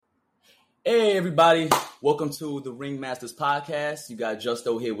Hey everybody, welcome to the Ringmasters podcast. You got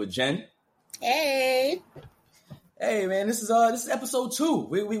Justo here with Jen. Hey. Hey man, this is episode 2.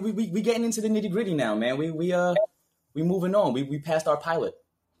 We getting into the nitty-gritty now, man. We moving on. We passed our pilot.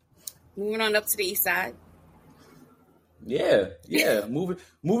 Moving on up to the east side. Yeah.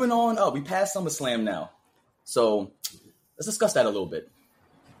 moving on up. We passed SummerSlam now. So let's discuss that a little bit.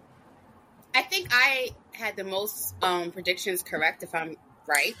 I think I had the most predictions correct, if I'm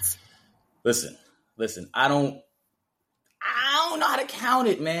right. Listen. I don't know how to count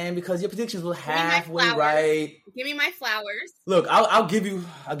it, man, because your predictions were halfway right. Give me my flowers. Look, I'll give you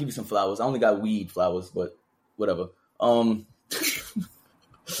some flowers. I only got weed flowers, but whatever. I'll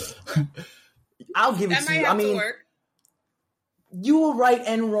give it to you. I mean, you were right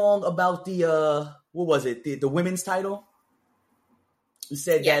and wrong about the what was it? The women's title. You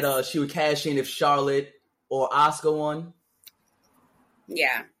said that she would cash in if Charlotte or Asuka won.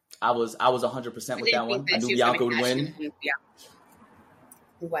 Yeah. I was 100% with that one. I knew Bianca would win. Yeah.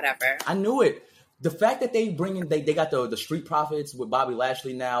 Whatever. I knew it. The fact that they got the Street Profits with Bobby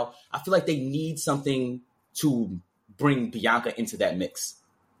Lashley now, I feel like they need something to bring Bianca into that mix.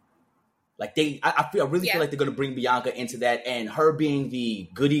 Like I really feel like they're gonna bring Bianca into that, and her being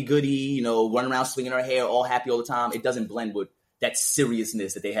the goody, running around swinging her hair, all happy all the time. It doesn't blend with that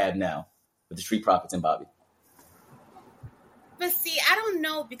seriousness that they have now with the Street Profits and Bobby. But see, I don't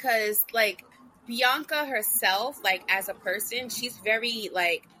know, because like Bianca herself, like as a person, she's very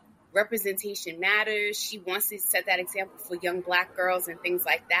like representation matters. She wants to set that example for young black girls and things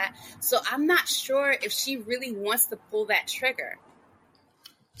like that. So I'm not sure if she really wants to pull that trigger.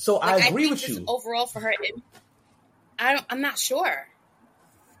 So I agree with you. Overall, for her, I'm not sure.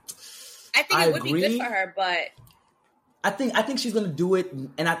 I think it would be good for her, but I think she's gonna do it,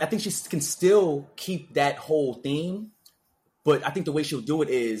 and I think she can still keep that whole theme. But I think the way she'll do it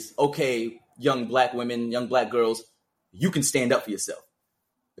is, okay, young black women, young black girls, you can stand up for yourself.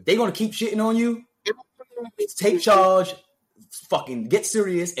 If they're going to keep shitting on you, take charge, fucking get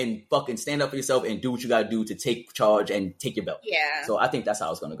serious, and fucking stand up for yourself and do what you got to do to take charge and take your belt. Yeah. So I think that's how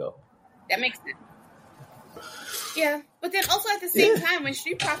it's going to go. That makes sense. Yeah. But then also at the same time, when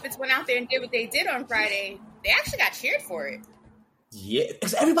Street Profits went out there and did what they did on Friday, they actually got cheered for it. Yeah,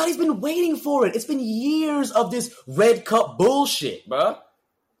 because everybody's been waiting for it. It's been years of this red cup bullshit, bro.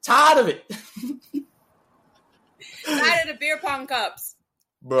 Tired of it. Tired of the beer pong cups.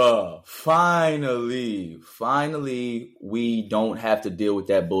 Bruh, finally, we don't have to deal with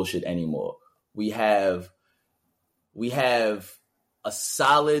that bullshit anymore. We have a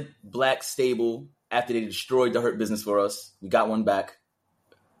solid black stable after they destroyed the Hurt Business for us. We got one back.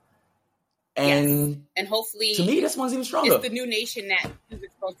 And hopefully, to me, this one's even stronger. It's the new nation that we were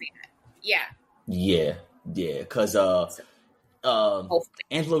supposed to have. Yeah. Because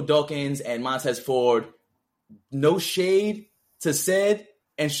Angelo Dawkins and Montez Ford, no shade to Ced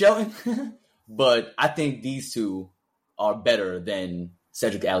and Shelton, but I think these two are better than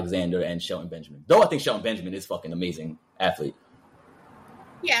Cedric Alexander and Shelton Benjamin. Though I think Shelton Benjamin is fucking amazing athlete.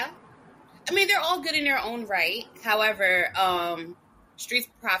 Yeah, I mean they're all good in their own right. However, Street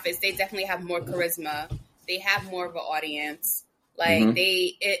Profits, they definitely have more charisma. They have more of an audience. Like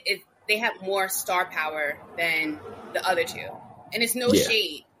they have more star power than the other two. And it's no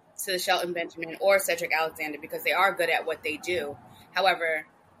shade to Shelton Benjamin or Cedric Alexander, because they are good at what they do. However,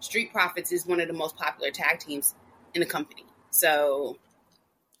 Street Profits is one of the most popular tag teams in the company. So,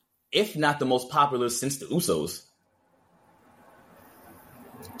 if not the most popular since the Usos.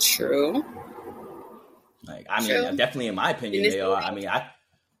 True. Like, I mean, definitely in my opinion, they are. I mean, I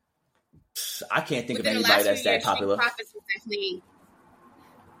can't think of anybody that's that popular.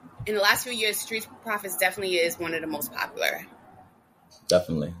 In the last few years, Street Profits definitely is one of the most popular.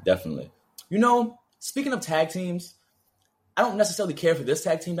 Definitely. Speaking of tag teams, I don't necessarily care for this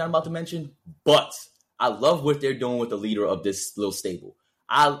tag team that I'm about to mention, but I love what they're doing with the leader of this little stable.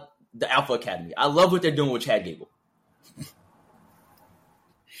 The Alpha Academy. I love what they're doing with Chad Gable.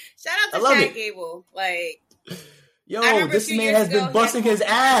 Shout out to Chad Gable. Like, yo, this man has been busting his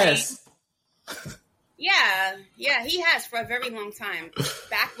ass. Yeah, he has for a very long time.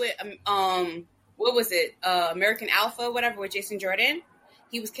 Back with what was it? American Alpha, whatever, with Jason Jordan.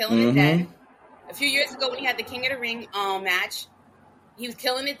 He was killing it then. A few years ago when he had the King of the Ring match, he was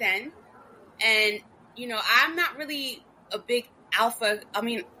killing it then. And I'm not really a big Alpha. I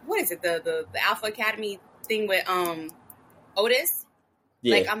mean, what is it? The Alpha Academy thing with Otis.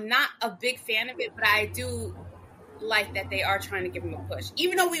 Yeah. Like, I'm not a big fan of it, but I do like that they are trying to give him a push.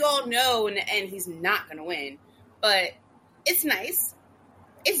 Even though we all know in the end he's not going to win. But it's nice.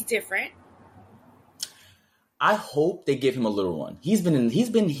 It's different. I hope they give him a little run. He's been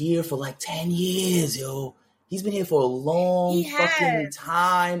here for like 10 years, yo. He's been here for a long fucking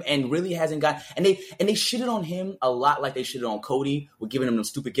time and really hasn't got. And they shitted on him a lot, like they shitted on Cody with giving him them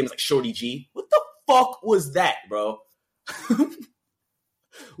stupid gimmicks like Shorty G. What the fuck was that, bro?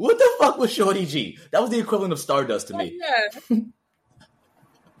 What the fuck was Shorty G? That was the equivalent of Stardust to me. Yeah.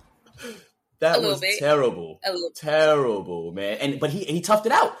 That was terrible. Terrible, man. But he toughed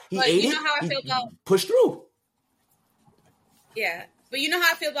it out. He ate it. How I feel about pushed through. Yeah. But you know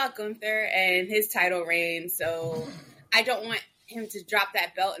how I feel about Gunther and his title reign, so I don't want him to drop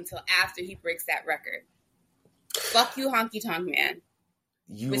that belt until after he breaks that record. Fuck you, Honky Tonk Man.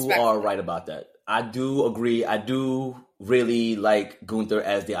 You are right about that. I do agree. I do really like Gunther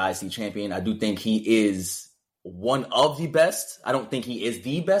as the IC champion. I do think he is one of the best. I don't think he is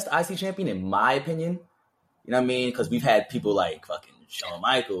the best IC champion, in my opinion. You know what I mean? Because we've had people like fucking Shawn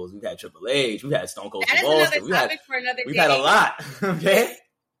Michaels, we've had Triple H, we've had Stone Cold Steve Austin. We've had a lot. Okay,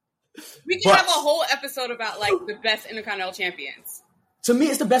 we can have a whole episode about like the best Intercontinental champions. To me,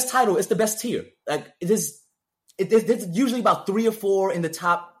 it's the best title. It's the best tier. Like there's usually about 3 or 4 in the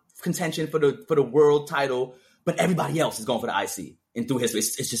top contention for the world title, but everybody else is going for the IC. And through history,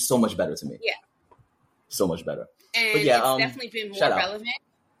 it's just so much better to me. Yeah, so much better. And but yeah, it's definitely been more relevant.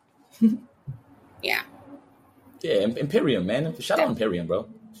 Yeah. Yeah, Imperium, man. Shout out Imperium, bro.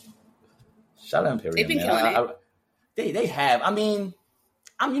 Shout out Imperium. They've been killing it. They have. I mean,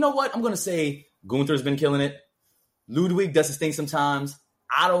 you know what? I'm gonna say Gunther's been killing it. Ludwig does his thing sometimes.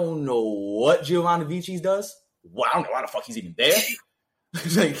 I don't know what Giovanni Vici's does. Well, I don't know why the fuck he's even there.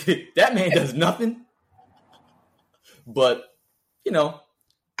 Like that man does nothing. But you know,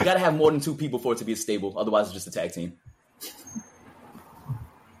 you gotta have more than 2 people for it to be stable. Otherwise, it's just a tag team.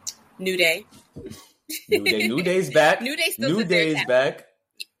 New Day. New Day's back. New Day New Day's back.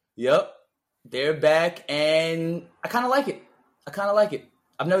 Yep. They're back, and I kind of like it.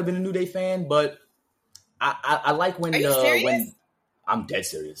 I've never been a New Day fan, but I like when when I'm dead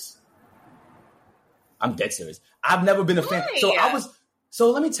serious. I've never been a fan.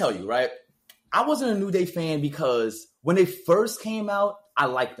 So let me tell you, right? I wasn't a New Day fan because when they first came out, I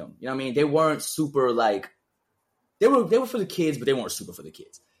liked them. You know what I mean? They weren't super like they were for the kids, but they weren't super for the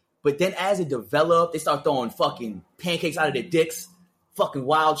kids. But then as it developed, they start throwing fucking pancakes out of their dicks, fucking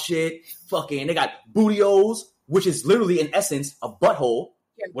wild shit, fucking, they got bootios, which is literally in essence a butthole.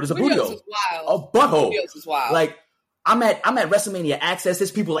 Yeah, what is a bootio? A butthole. Bootios is wild. Like I'm at WrestleMania Access. There's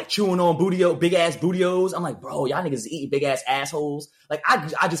people like chewing on bootio, big ass bootios. I'm like, bro, y'all niggas is eating big ass assholes. Like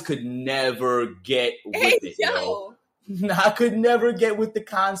I just could never get with it. Yo. I could never get with the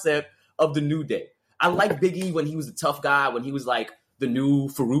concept of the New Day. I like Big E when he was a tough guy, when he was like the new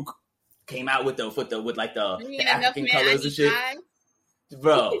Farouk, came out with the African colors and shit.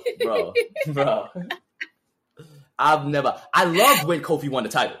 Bro. I loved when Kofi won the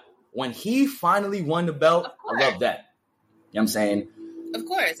title. When he finally won the belt, I love that. You know what I'm saying? Of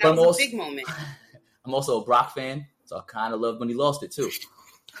course. That was a big moment. I'm also a Brock fan, so I kind of loved when he lost it too.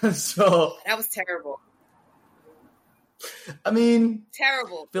 So that was terrible. I mean,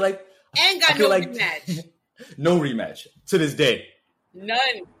 terrible. I feel like and got no rematch. No rematch to this day. None.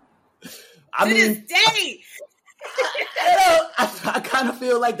 To this day. I kind of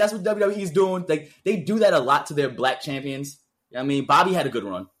feel like that's what WWE's doing. Like they do that a lot to their black champions. You know what I mean, Bobby had a good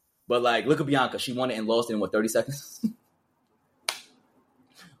run, but like look at Bianca. She won it and lost it in 30 seconds.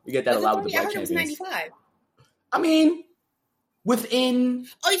 We get that a lot with the black champions. 95. I mean, within.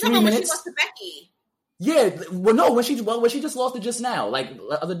 Oh, you're talking about when she lost to Becky? Yeah, well, no, when she just lost it just now, like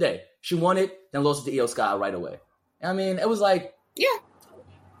the other day, she won it, then lost it to Io Sky right away. I mean, it was like, yeah.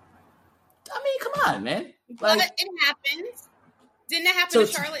 I mean, come on, man. Like, but it happens. Didn't it happen to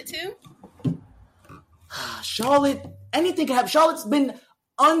Charlotte too? Charlotte, anything can happen. Charlotte's been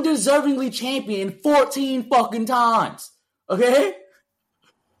undeservingly champion 14 fucking times. Okay?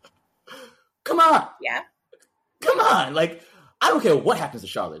 Come on. Yeah. Come on. Like, I don't care what happens to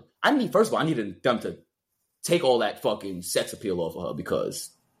Charlotte. First of all, I need them to take all that fucking sex appeal off of her because,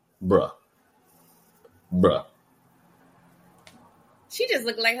 bruh. She just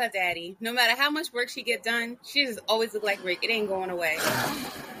looked like her daddy. No matter how much work she get done, she just always look like Rick. It ain't going away.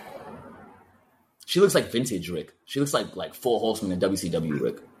 She looks like vintage Rick. She looks like Four Horsemen and WCW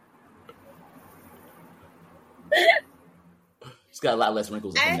Rick. She's got a lot less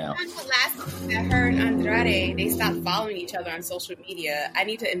wrinkles than him now. Last I heard Andrade, they stopped following each other on social media. I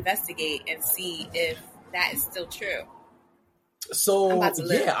need to investigate and see if that is still true. So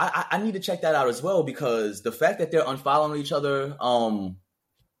yeah, I need to check that out as well because the fact that they're unfollowing each other,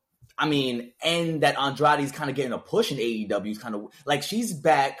 I mean, and that Andrade's kind of getting a push in AEW is kind of like she's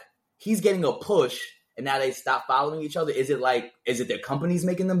back, he's getting a push, and now they stop following each other? Is it their companies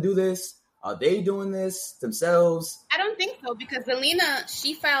making them do this? Are they doing this themselves? I don't think so, because Zelina,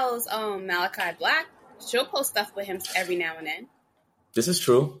 she follows Malachi Black. She'll post stuff with him every now and then. This is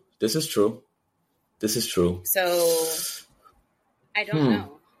true. So I don't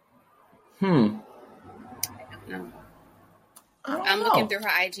know. I don't know. I'm looking through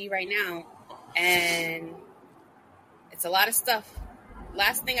her IG right now, and it's a lot of stuff.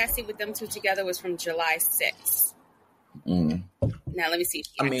 Last thing I see with them two together was from July 6th. Now let me see if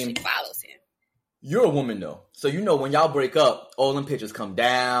she actually follows him. You're a woman though, so you know when y'all break up, all them pictures come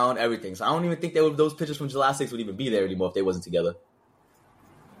down, everything. So I don't even think those pictures from July 6th would even be there anymore if they wasn't together.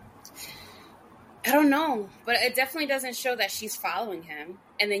 I don't know, but it definitely doesn't show that she's following him.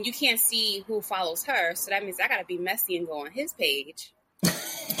 And then you can't see who follows her, so that means I gotta be messy and go on his page.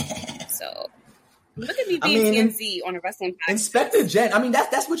 So look at me being TMZ on a wrestling podcast. Inspector Jen. I mean,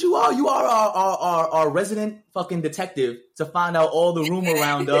 that's what you are. You are our resident fucking detective to find out all the rumor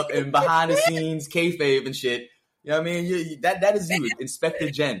roundup and behind the scenes kayfabe and shit. You know what I mean? That is you, Inspector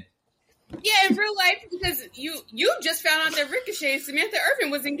Jen. Yeah, in real life, because you just found out that Ricochet and Samantha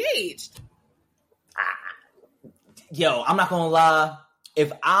Irvin was engaged. Yo, I'm not gonna lie.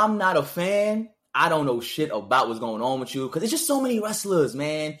 If I'm not a fan, I don't know shit about what's going on with you, because it's just so many wrestlers,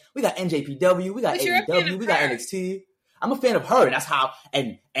 man. We got NJPW, we got AEW, we got NXT. I'm a fan of her, and that's how.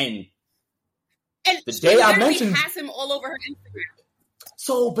 And the day I mentioned, has him all over her Instagram.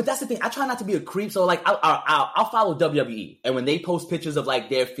 So, but that's the thing. I try not to be a creep. So, like, I'll follow WWE, and when they post pictures of like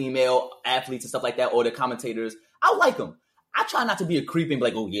their female athletes and stuff like that, or their commentators, I like them. I try not to be a creep and be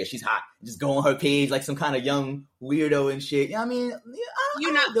like, oh yeah, she's hot. Just go on her page like some kind of young weirdo and shit. You know what I mean?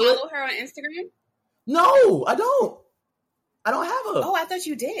 You not follow her on Instagram? No, I don't. I don't have her. Oh, I thought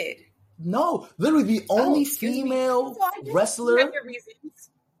you did. No, literally the only female wrestler.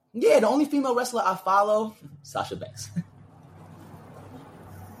 Yeah, the only female wrestler I follow, Sasha Banks.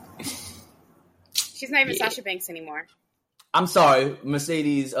 She's not even Sasha Banks anymore. I'm sorry,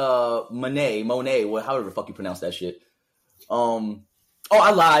 Mercedes Monet, however the fuck you pronounce that shit.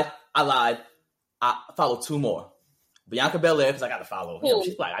 I lied. I follow two more. Bianca Belair, because I gotta follow. You know,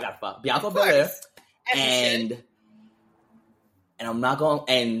 she's black. I gotta follow Bianca Belair, and I'm not going.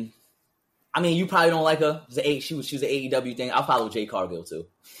 And I mean, you probably don't like her. She was an AEW thing. I'll follow Jade Cargill too.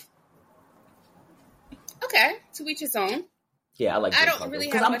 Okay, to each his own. Yeah, I like. I don't really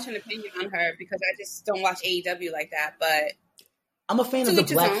have much an opinion on her because I just don't watch AEW like that. But I'm a fan of the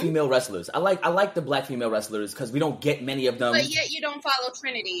black female wrestlers. I like the black female wrestlers because we don't get many of them. But yet you don't follow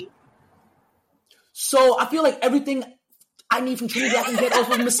Trinity. So I feel like everything I need from Trinity I can get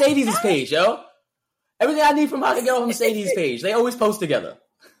off of Mercedes' page, yo. Everything I need from her I can get off of Mercedes' page. They always post together.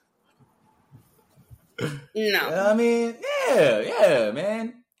 No. I mean, yeah,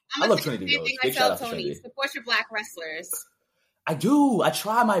 man. I love Trinity, though. Big shout out to Trinity. Support your black wrestlers. I do. I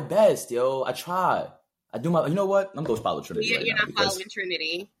try my best, yo. I try. I do my. You know what? I'm going to follow Trinity. You're not following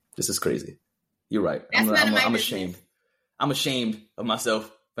Trinity. This is crazy. You're right. I'm ashamed. I'm ashamed of myself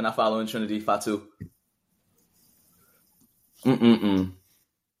for not following Trinity. Fatu. I'm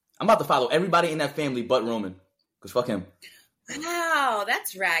about to follow everybody in that family but Roman. Because fuck him. Wow,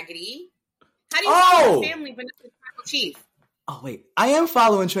 that's raggedy. How do you follow family but not the tribal chief? Oh, wait. I am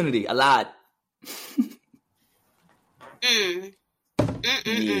following Trinity a lot.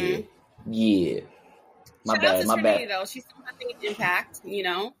 Yeah. My bad. Trinity, though. She's still having an impact, you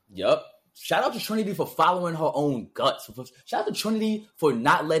know? Yup. Shout out to Trinity for following her own guts. Shout out to Trinity for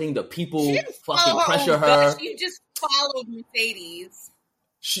not letting the people fucking pressure her. She just followed Mercedes.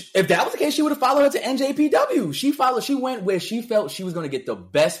 If that was the case, she would have followed her to NJPW. She went where she felt she was going to get the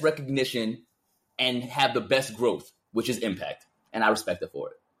best recognition and have the best growth, which is Impact. And I respect her for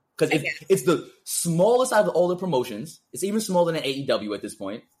it. Because it's the smallest out of all the promotions. It's even smaller than AEW at this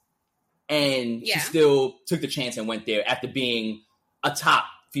point. And she still took the chance and went there after being a top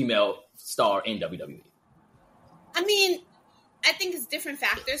female star in WWE. I mean, I think it's different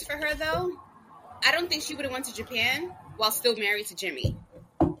factors for her, though. I don't think she would have went to Japan while still married to Jimmy.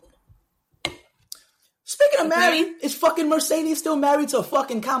 Speaking of married, is fucking Mercedes still married to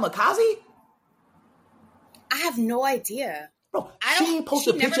fucking Kamikaze? I have no idea. Bro, she ain't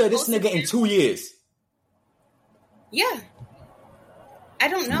posted a picture of this nigga in 2 years. Yeah. I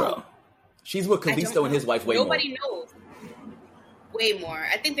don't know. Bro. She's with Kalisto and his wife way Nobody knows. Way more.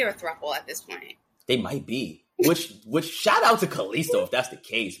 I think they're a throuple at this point. They might be. Which shout out to Kalisto if that's the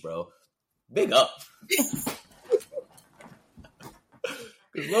case, bro. Big up.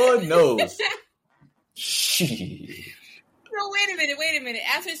 Lord knows. Shit. Bro, wait a minute.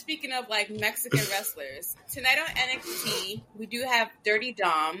 As we're speaking of like Mexican wrestlers, tonight on NXT, we do have Dirty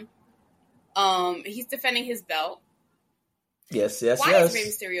Dom He's defending his belt. Yes. Why is Rey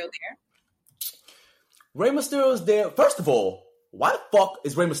Mysterio there? Rey Mysterio's there. First of all, why the fuck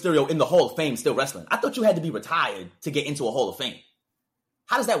is Rey Mysterio in the Hall of Fame still wrestling? I thought you had to be retired to get into a Hall of Fame.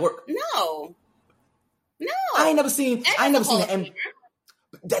 How does that work? No. I ain't never seen the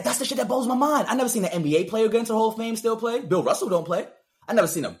That's the shit that blows my mind. I never seen an NBA player get into the Hall of Fame still play. Bill Russell don't play. I never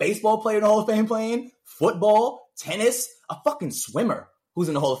seen a baseball player in the Hall of Fame playing. Football, tennis, a fucking swimmer who's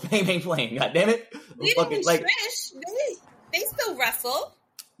in the Hall of Fame ain't playing. God damn it. Trish, they still wrestle.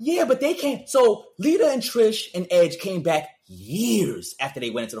 Yeah, but they can't. So Lita and Trish and Edge came back years after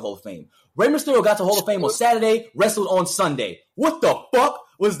they went into the Hall of Fame. Rey Mysterio got to Hall of Fame on Saturday, wrestled on Sunday. What the fuck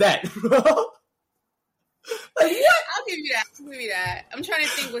was that, bro? Like, what? I'll give you that. I'm trying to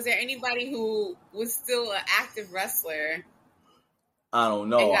think, was there anybody who was still an active wrestler? I don't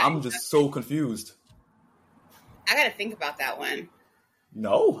know. I'm just so confused. I gotta think about that one.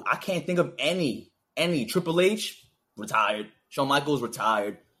 No, I can't think of any. Triple H, retired. Shawn Michaels,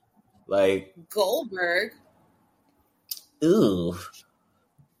 retired. Like Goldberg. Ew.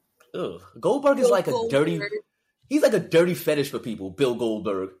 Goldberg is like a dirty... He's like a dirty fetish for people, Bill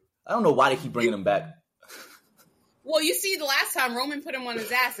Goldberg. I don't know why they keep bringing him back. Well, you see, the last time Roman put him on his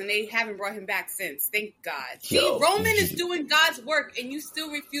ass, and they haven't brought him back since. Thank God. See, Roman is doing God's work, and you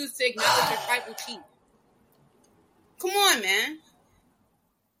still refuse to acknowledge your tribal chief. Come on, man.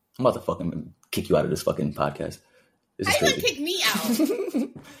 I'm about to fucking kick you out of this fucking podcast. How you gonna kick me out?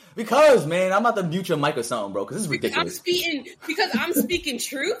 Because, man, I'm about to mute your mic or something, bro, because this is ridiculous. Because I'm speaking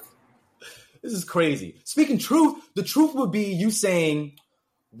truth? This is crazy. Speaking truth, the truth would be you saying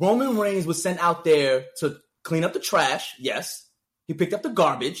Roman Reigns was sent out there to clean up the trash. Yes. He picked up the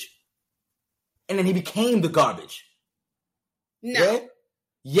garbage. And then he became the garbage. No. Right?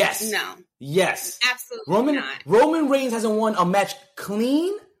 Yes. No. Yes. Absolutely not. Roman Reigns hasn't won a match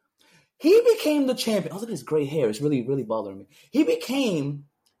clean. He became the champion. Oh, look at his gray hair. It's really, really bothering me. He became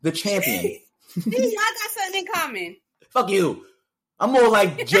the champion. Y'all got something in common. Fuck you. I'm more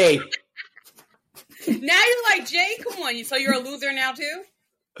like Jay. Now you're like Jay? Come on. So you're a loser now, too?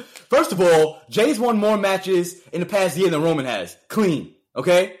 First of all, Jay's won more matches in the past year than Roman has. Clean.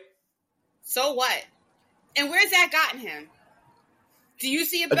 Okay? So what? And where's that gotten him? Do you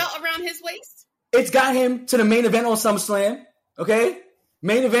see a belt around his waist? It's got him to the main event on SummerSlam. Okay?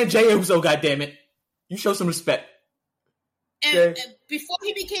 Main event Jey Uso, goddammit. You show some respect. And okay? Before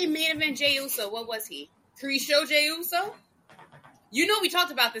he became main event Jey Uso, what was he? Pre-show Jey Uso? You know we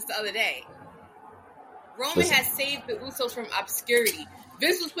talked about this the other day. Roman has saved the Usos from obscurity.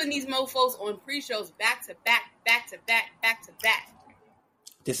 Vince was putting these mofos on pre-shows back to back.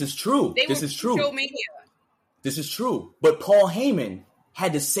 This is true. This is true. Showmania. This is true. But Paul Heyman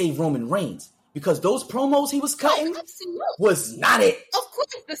had to save Roman Reigns because those promos he was cutting was not it. Of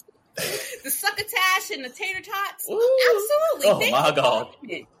course. The succotash and the tater tots. Ooh. Absolutely. Oh, my God.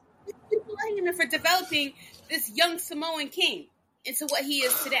 Paul Heyman for developing this young Samoan king into what he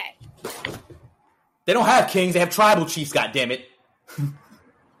is today. They don't have kings. They have tribal chiefs, goddammit.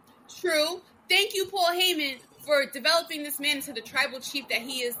 True. Thank you, Paul Heyman, for developing this man into the tribal chief that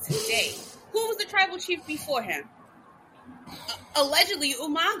he is today. Who was the tribal chief before him? Allegedly,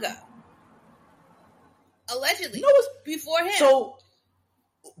 Umaga. Allegedly. Before him. So,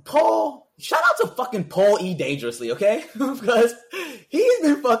 Paul, shout out to fucking Paul E. Dangerously, okay? Because he's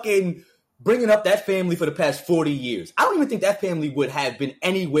been fucking bringing up that family for the past 40 years. I don't even think that family would have been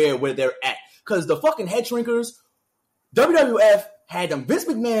anywhere where they're at. Because the fucking head shrinkers, WWF had them. Vince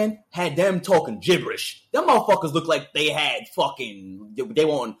McMahon had them talking gibberish. Them motherfuckers look like they had fucking, they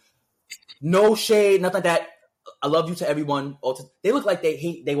want no shade, nothing like that. I love you to everyone. They look like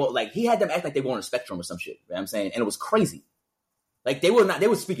he had them act like they were on a spectrum or some shit. You know what I'm saying? And it was crazy. Like they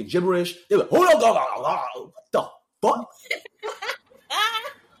were speaking gibberish. They were like, what the fuck?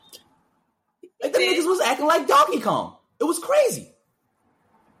 Like the niggas was acting like Donkey Kong. It was crazy.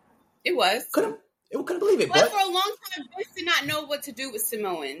 It was. Couldn't believe it. But for a long time, Vince did not know what to do with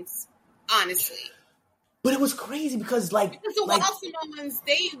Samoans, honestly. But it was crazy because the Wild Samoans,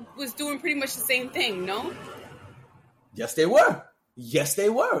 they was doing pretty much the same thing, no? Yes, they were.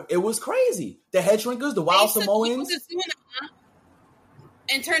 It was crazy. The head shrinkers, the Wild Samoans.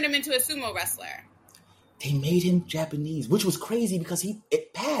 And turned him into a sumo wrestler. They made him Japanese, which was crazy because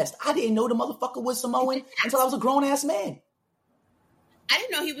it passed. I didn't know the motherfucker was Samoan until I was a grown-ass man. I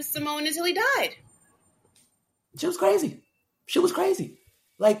didn't know he was Samoan until he died. She was crazy.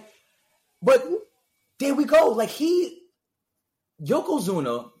 But there we go.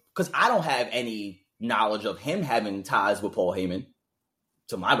 Yokozuna, because I don't have any knowledge of him having ties with Paul Heyman,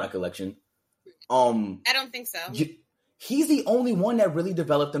 to my recollection. I don't think so. he's the only one that really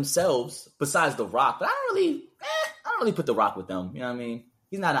developed themselves besides The Rock. But I don't really put The Rock with them. You know what I mean?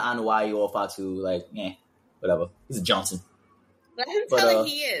 He's not an Anua'i or Fatu. Like, whatever. He's a Johnson. Let him tell it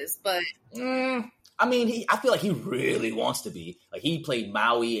he is, but... I mean, I feel like he really wants to be. Like, he played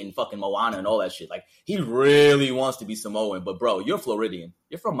Maui and fucking Moana and all that shit. Like, he really wants to be Samoan. But, bro, you're Floridian.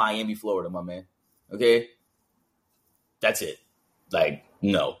 You're from Miami, Florida, my man. Okay? That's it. Like,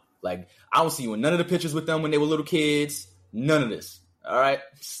 no. Like, I don't see you in none of the pictures with them when they were little kids. None of this. All right?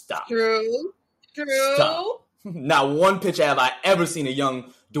 Stop. True. Stop. Not one picture have I ever seen a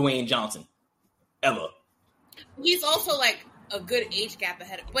young Dwayne Johnson. Ever. He's also, like, a good age gap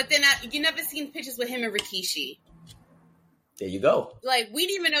ahead. But then you never seen pictures with him and Rikishi. There you go. Like, we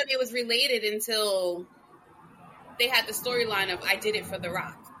didn't even know they was related until they had the storyline of I Did It for The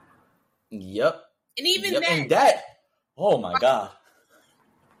Rock. Yep. And even then. And that, oh my God.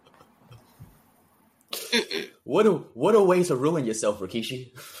 What a way to ruin yourself,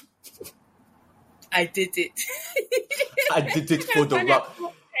 Rikishi. I did it. I did it for The Rock.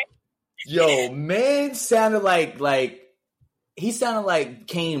 Yo, man sounded like he sounded like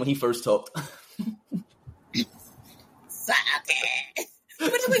Kane when he first talked. Suck it.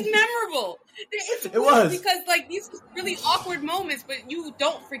 But it was memorable. It was. Because, like, these were really awkward moments, but you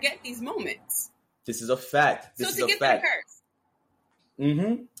don't forget these moments. This is a fact. This is a fact.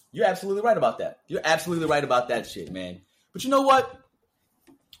 Mm-hmm. You're absolutely right about that. You're absolutely right about that shit, man. But you know what?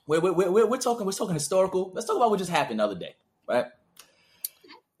 We're talking historical. Let's talk about what just happened the other day, right?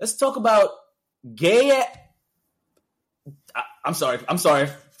 Let's talk about gay. I'm sorry,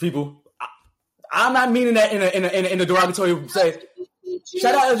 people. I'm not meaning that in a derogatory say.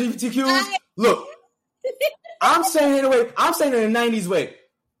 Shout out LGBTQ. Look, I'm saying it in the 90s way.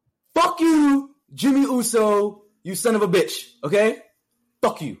 Fuck you, Jimmy Uso, you son of a bitch. Okay,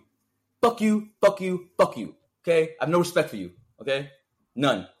 fuck you. Okay, I have no respect for you. Okay,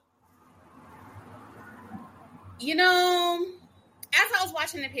 none. You know, as I was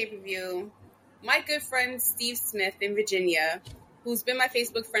watching the pay-per-view, my good friend Steve Smith in Virginia, who's been my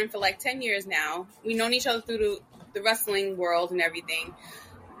Facebook friend for like 10 years now, we've known each other through the wrestling world and everything,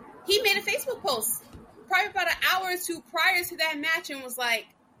 he made a Facebook post probably about an hour or two prior to that match and was like,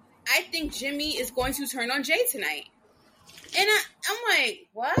 I think Jimmy is going to turn on Jay tonight. And I'm like,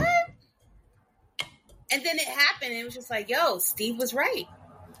 what? And then it happened, and it was just like, yo, Steve was right.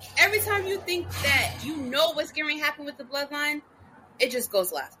 Every time you think that you know what's going to happen with the bloodline, it just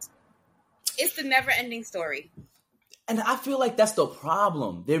goes left. It's the never-ending story. And I feel like that's the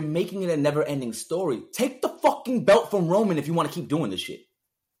problem. They're making it a never-ending story. Take the fucking belt from Roman if you want to keep doing this shit.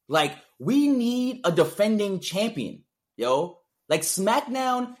 Like, we need a defending champion, yo. Like,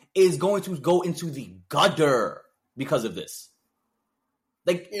 SmackDown is going to go into the gutter because of this.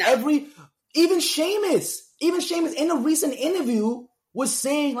 Like, no. Even Sheamus in a recent interview was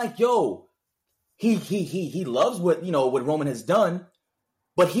saying, like, yo, he loves what Roman has done,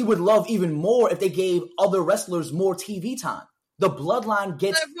 but he would love even more if they gave other wrestlers more TV time. The Bloodline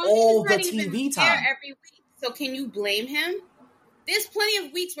gets all the TV time every week. So can you blame him? There's plenty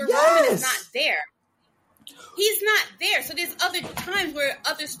of weeks where Roman is not there. He's not there. So there's other times where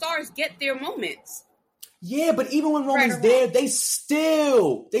other stars get their moments. Yeah, but even when Roman's there, they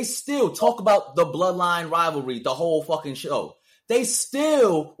still talk about the Bloodline rivalry, the whole fucking show. They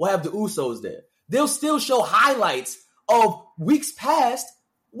still will have the Usos there. They'll still show highlights of weeks past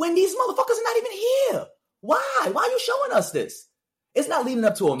when these motherfuckers are not even here. Why? Why are you showing us this? It's not leading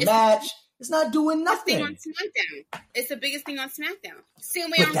up to a match. It's not doing nothing. On SmackDown. It's the biggest thing on SmackDown.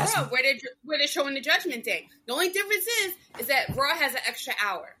 Same way on Raw, where they're showing the Judgment Day. The only difference is that Raw has an extra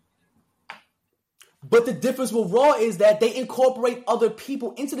hour. But the difference with Raw is that they incorporate other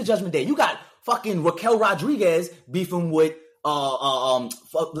people into the Judgment Day. You got fucking Raquel Rodriguez beefing with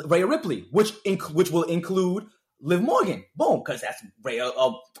Rhea Ripley, which will include Liv Morgan. Boom, because that's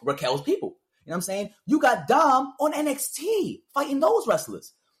Raquel's people. You know what I'm saying? You got Dom on NXT fighting those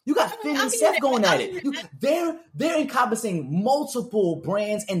wrestlers. You got Finn and Seth going at it. They're encompassing multiple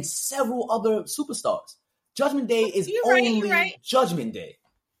brands and several other superstars. Judgment Day is only Judgment Day.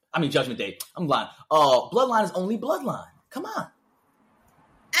 I mean, Judgment Day. I'm lying. Bloodline is only Bloodline. Come on.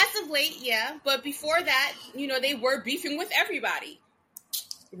 As of late, yeah. But before that, they were beefing with everybody.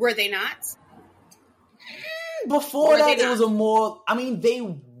 Were they not? Before that, it was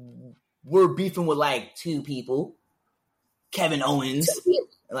they were beefing with like two people. Kevin Owens.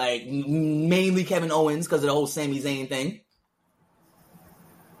 Like, mainly Kevin Owens because of the whole Sami Zayn thing.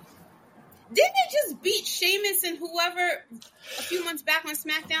 Didn't they just beat Sheamus and whoever a few months back on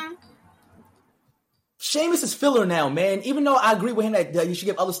SmackDown? Sheamus is filler now, man. Even though I agree with him that you should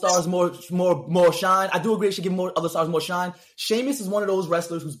give other stars more shine, I do agree you should give other stars more shine. Sheamus is one of those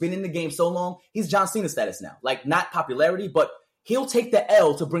wrestlers who's been in the game so long. He's John Cena status now. Like, not popularity, but he'll take the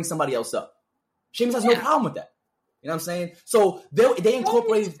L to bring somebody else up. Sheamus has no problem with that. You know what I'm saying? So they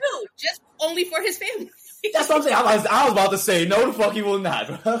incorporated just only for his family. That's what I'm saying. I was about to say, no, the fuck he will not,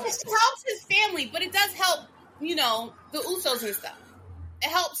 bro. It helps his family, but it does help, the Usos and stuff. It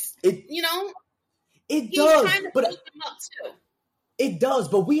helps, It does, but build them up too. It does,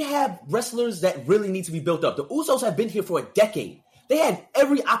 but we have wrestlers that really need to be built up. The Usos have been here for a decade. They had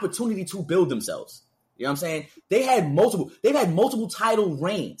every opportunity to build themselves. You know what I'm saying? They've had multiple title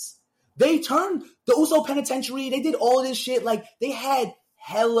reigns. They turned the Uso Penitentiary. They did all this shit. Like, they had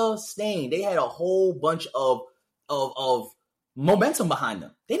hella stain. They had a whole bunch of momentum behind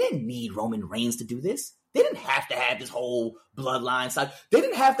them. They didn't need Roman Reigns to do this. They didn't have to have this whole bloodline side. They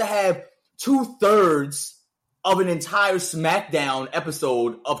didn't have to have 2/3 of an entire SmackDown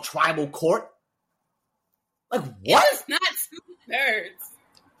episode of Tribal Court. Like, what? It's not 2/3.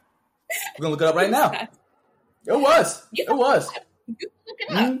 We're gonna look it up right now. It was. You it was. You look it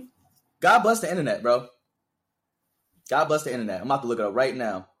up. Mm-hmm. God bless the internet, bro. God bless the internet. I'm about to look it up right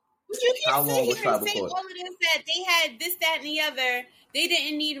now. You How can't long sit was here and Tribal say Court? all of this, that they had this, that, and the other. They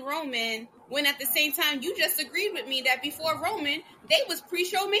didn't need Roman, when at the same time you just agreed with me that before Roman, they was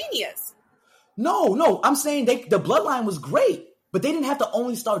pre-show manias. No. I'm saying the bloodline was great, but they didn't have to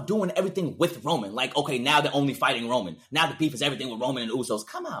only start doing everything with Roman. Like, okay, now they're only fighting Roman. Now the beef is everything with Roman and the Usos.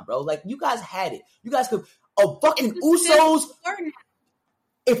 Come on, bro. Like, you guys had it. You guys could. Fucking Usos.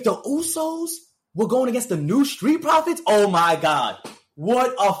 If the Usos were going against the new Street Profits, oh my God.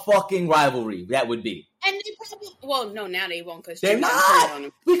 What a fucking rivalry that would be. And they probably, no, now they won't, because they're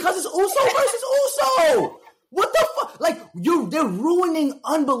not, because it's Uso versus Uso. What the fuck? Like, they're ruining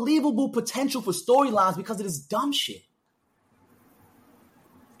unbelievable potential for storylines because of this dumb shit.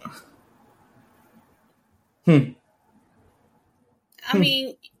 I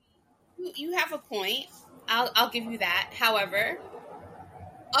mean, you have a point. I'll give you that. However,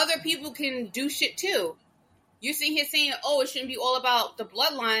 other people can do shit too. You're sitting here saying, it shouldn't be all about the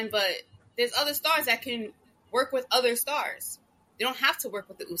bloodline, but there's other stars that can work with other stars. They don't have to work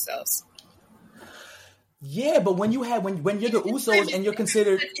with the Usos. Yeah, but when you're the Usos and you're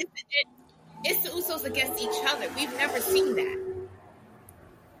considered... It's the Usos against each other. We've never seen that.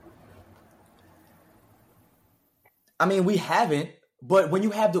 I mean, we haven't, but when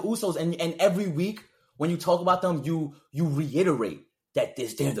you have the Usos and every week when you talk about them, you reiterate that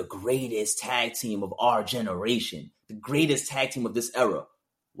they're the greatest tag team of our generation, the greatest tag team of this era.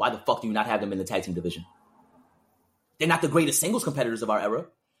 Why the fuck do you not have them in the tag team division? They're not the greatest singles competitors of our era.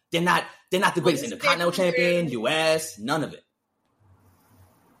 They're not the greatest Intercontinental Champion, US, none of it.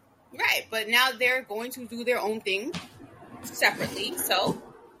 Right, but now they're going to do their own thing separately, so...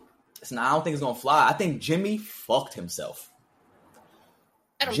 I don't think it's going to fly. I think Jimmy fucked himself.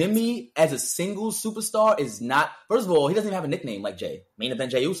 Jimmy, so. As a single superstar, is not... First of all, he doesn't even have a nickname like Jay. Main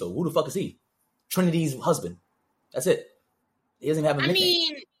event Jey Uso. Who the fuck is he? Trinity's husband. That's it. He doesn't even have a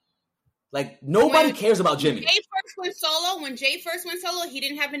nickname. I mean... Like, nobody cares about Jimmy. When Jay first went solo, he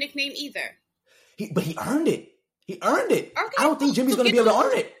didn't have a nickname either. But he earned it. Okay, I don't think Jimmy's going to be able to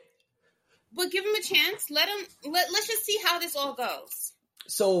earn it. But give him a chance. Let's just see how this all goes.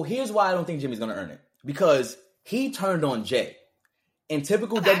 So here's why I don't think Jimmy's going to earn it. Because he turned on Jay. In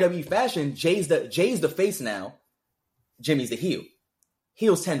typical WWE fashion, Jay's the face now. Jimmy's the heel.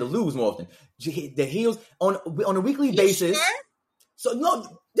 Heels tend to lose more often. The heels on a weekly basis. Sure? So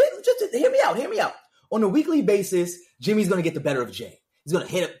no, just hear me out. On a weekly basis, Jimmy's going to get the better of Jay. He's going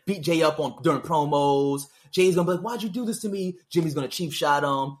to beat Jay up during promos. Jay's going to be like, why'd you do this to me? Jimmy's going to cheap shot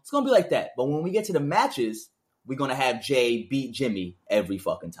him. It's going to be like that. But when we get to the matches, we're going to have Jay beat Jimmy every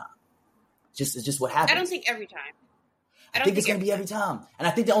fucking time. It's just what happens. I don't think every time. I think it's going to be every time. And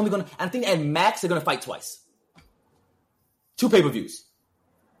I think I think at max, they're going to fight twice. 2 pay-per-views.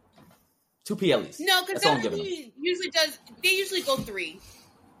 2 PLEs. No, because WWE they usually go 3.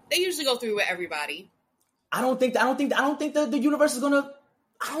 They usually go 3 with everybody. I don't think the universe is going to,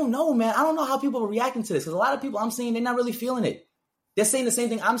 I don't know, man. I don't know how people are reacting to this. Because a lot of people I'm seeing, they're not really feeling it. They're saying the same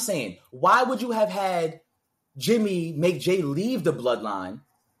thing I'm saying. Why would you have had Jimmy make Jay leave the bloodline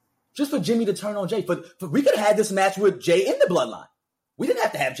just for Jimmy to turn on Jay? We could have had this match with Jay in the bloodline. We didn't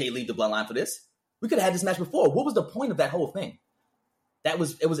have to have Jay leave the bloodline for this. We could have had this match before. What was the point of that whole thing? It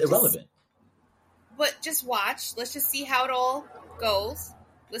was irrelevant. But just watch. Let's just see how it all goes.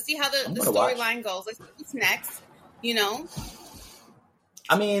 Let's see how the storyline goes. Let's see what's next. You know?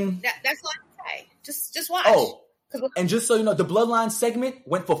 I mean... That's all I can say. Just watch. Oh, and just so you know, the Bloodline segment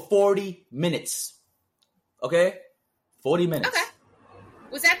went for 40 minutes. Okay? 40 minutes. Okay.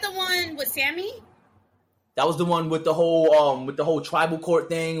 Was that the one with Sammy? That was the one with the whole tribal court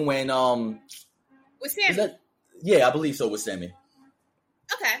thing when With Sammy? Yeah, I believe so with Sammy.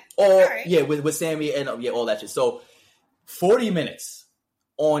 Okay. Or right. yeah, with Sammy and all that shit. So 40 minutes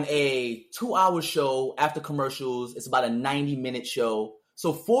on a 2-hour show after commercials. It's about a 90-minute show.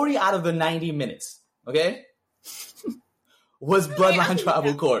 So 40 out of the 90 minutes, okay, was Bloodline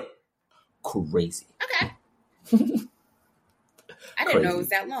Tribal Court. Crazy. Okay. I didn't know it was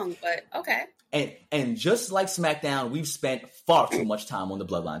that long, but okay. And just like SmackDown, we've spent far too much time on the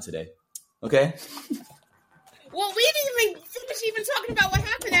Bloodline today. Okay? Well, we didn't even finish talking about what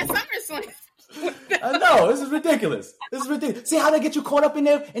happened at SummerSlam. I know, this is ridiculous. See how they get you caught up in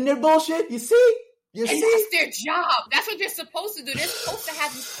their bullshit? You see? That's their job. That's what they're supposed to do. They're supposed to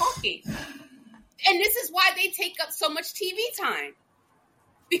have you talking. And this is why they take up so much TV time.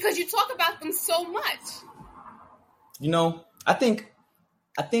 Because you talk about them so much. You know, I think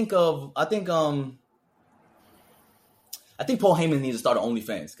Paul Heyman needs to start an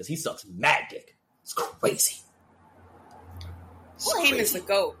OnlyFans because he sucks mad dick. It's crazy. Paul Heyman's the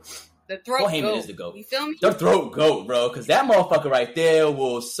GOAT. The throat Paul Heyman goat. is the GOAT. You feel me? The throat goat, bro. Because that motherfucker right there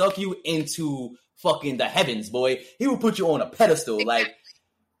will suck you into fucking the heavens, boy. He will put you on a pedestal. Exactly. Like,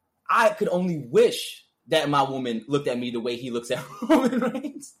 I could only wish that my woman looked at me the way he looks at Roman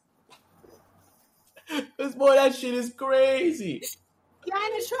Reigns. Because, boy, that shit is crazy.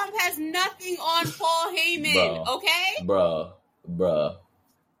 Donald Trump has nothing on Paul Heyman, okay? Bruh.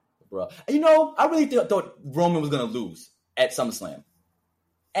 You know, I really thought Roman was going to lose at SummerSlam.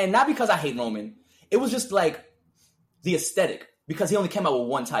 And not because I hate Roman. It was just like the aesthetic. Because he only came out with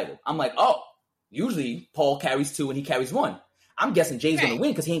one title. I'm like, oh, usually Paul carries 2 and he carries 1. I'm guessing Jay's going to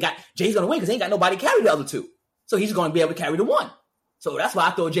win because he ain't got nobody to carry the other 2. So he's going to be able to carry the 1. So that's why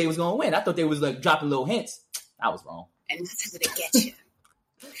I thought Jay was going to win. I thought they was like dropping little hints. I was wrong. And that's how they get you.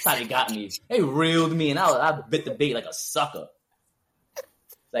 That's how they got me. They reeled me and I bit the bait like a sucker.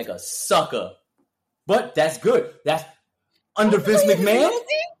 Like a sucker. But that's good. That's under Vince McMahon.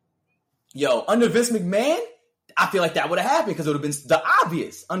 Yo, under Vince McMahon, I feel like that would have happened because it would have been the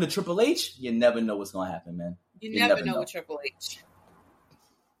obvious. Under Triple H, you never know what's going to happen, man. You never know with Triple H.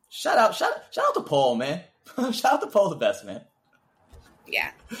 Shout out to Paul, man. Shout out to Paul the best, man. Yeah.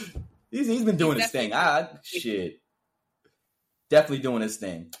 He's been doing his thing. Shit. Definitely doing his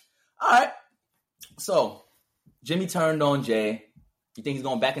thing. All right. So, Jimmy turned on Jay. You think he's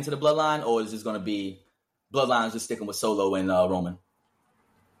going back into the Bloodline, or is this going to be Bloodline's just sticking with Solo and Roman?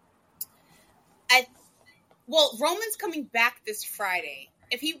 Well, Roman's coming back this Friday.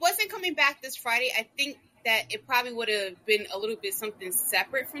 If he wasn't coming back this Friday, I think that it probably would have been a little bit something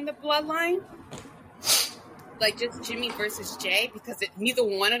separate from the Bloodline. Like just Jimmy versus Jay, because neither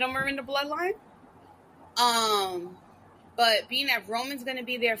one of them are in the Bloodline. But being that Roman's going to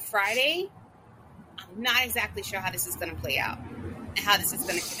be there Friday, I'm not exactly sure how this is going to play out and how this is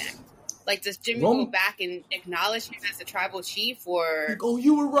going to connect. Like, does Jimmy go back and acknowledge him as a tribal chief, or? Oh,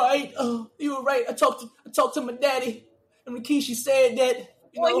 you were right. You were right. I talked to my daddy, and Rikishi said that.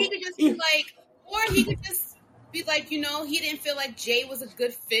 He could just be like, or he could just be like, he didn't feel like Jay was a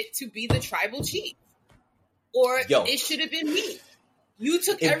good fit to be the tribal chief, or it should have been me. You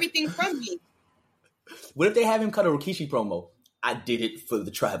took everything from me. What if they have him cut a Rikishi promo? I did it for the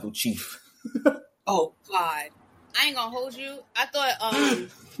tribal chief. Oh God, I ain't gonna hold you. I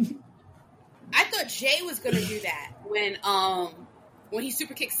thought Jay was gonna do that when he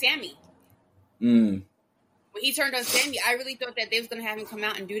super kicked Sammy. When he turned on Sammy, I really thought that they was gonna have him come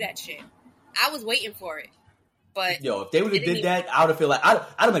out and do that shit. I was waiting for it, but if they would have did that, I would have feel like I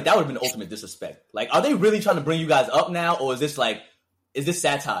don't think that would have been ultimate disrespect. Like, are they really trying to bring you guys up now, or is this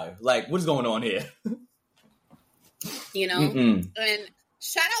satire? Like, what's going on here? And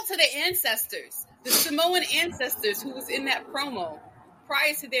shout out to the ancestors, the Samoan ancestors who was in that promo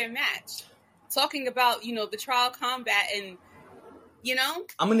prior to their match. Talking about, the trial combat and,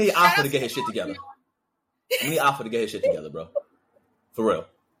 I'm going to need Alpha to get his shit together. I'm going to need Alpha to get his shit together, bro. For real.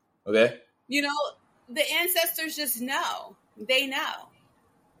 Okay? The ancestors just know. They know.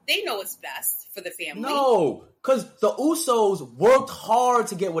 They know what's best for the family. No, because the Usos worked hard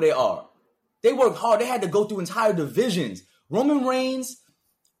to get where they are. They worked hard. They had to go through entire divisions. Roman Reigns,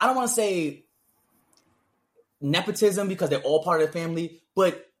 I don't want to say nepotism because they're all part of the family,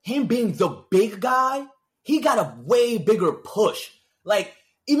 but him being the big guy, he got a way bigger push. Like,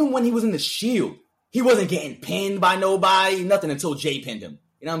 even when he was in the Shield, he wasn't getting pinned by nobody, nothing until Jay pinned him.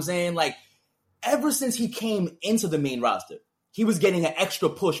 You know what I'm saying? Like, ever since he came into the main roster, he was getting an extra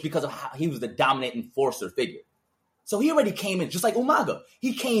push because of how he was the dominant enforcer figure. So he already came in, just like Umaga.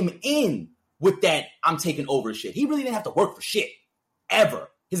 He came in with that I'm taking over shit. He really didn't have to work for shit ever.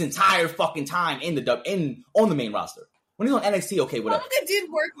 His entire fucking time on the main roster. When he was on NXT, okay, whatever. Umaga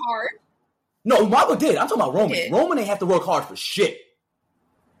did work hard. No, Umaga did. I'm talking about Roman. Roman ain't have to work hard for shit.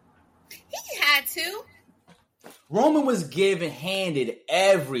 He had to. Roman was handed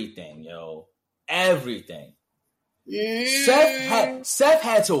everything, yo. Everything. Seth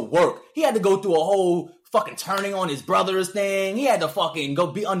had to work. He had to go through a whole fucking turning on his brother's thing. He had to fucking go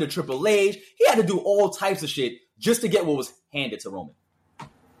be under Triple H. He had to do all types of shit just to get what was handed to Roman.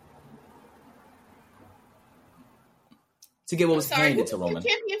 Handed to Roman.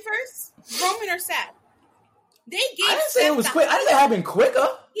 Champion first? Roman or Seth? They gave I didn't say it was quick. I didn't say it happened quicker.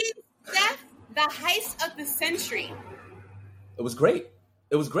 Seth the heist of the century. It was great.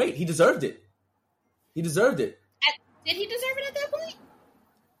 It was great. He deserved it. He deserved it. Did he deserve it at that point?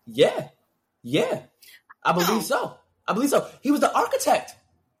 Yeah. Yeah. I believe so. He was the architect.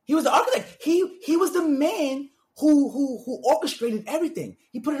 He was the man who orchestrated everything.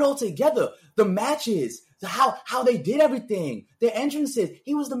 He put it all together. The matches, how they did everything, their entrances.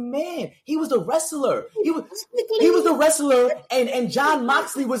 He was the man. He was the wrestler. He was the wrestler, and John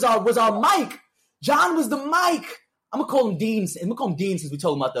Moxley was our mic. John was the mic. I'm gonna call him Dean. I'm gonna call him Dean since we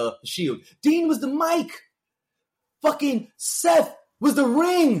told him about the Shield. Dean was the mic. Fucking Seth was the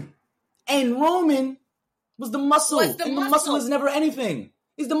ring, and Roman was the muscle. The muscle is never anything.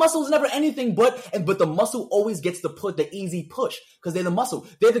 The muscle is never anything, but the muscle always gets the easy push because they're the muscle.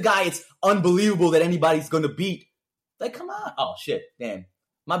 They're the guy. It's unbelievable that anybody's gonna beat. Like, come on. Oh shit, damn.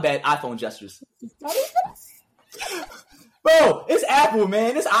 My bad. iPhone gestures. Bro, it's Apple,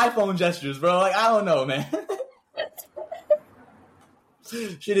 man. It's iPhone gestures, bro. Like, I don't know, man.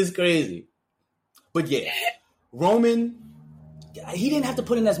 Shit is crazy. But yeah, Roman, he didn't have to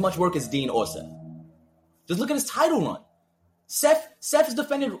put in as much work as Dean or Seth. Just look at his title run. Seth has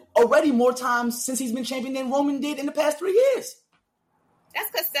defended already more times since he's been champion than Roman did in the past 3 years.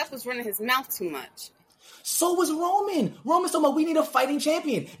 That's because Seth was running his mouth too much. So was Roman. Roman's talking about we need a fighting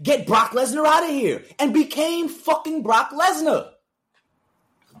champion. Get Brock Lesnar out of here. And became fucking Brock Lesnar.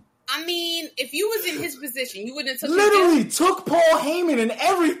 I mean, if you was in his position, you wouldn't have took literally took Paul Heyman and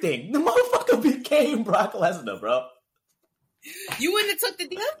everything. The motherfucker became Brock Lesnar, bro. You wouldn't have took the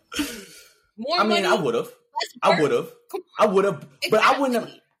deal? More I mean, money, I would have. But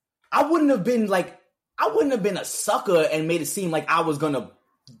I wouldn't have been a sucker and made it seem like I was gonna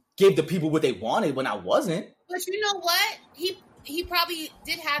give the people what they wanted when I wasn't. But you know what? He probably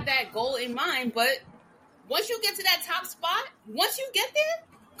did have that goal in mind, but once you get to that top spot, once you get there,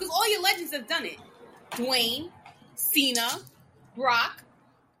 because all your legends have done it. Dwayne, Cena, Brock.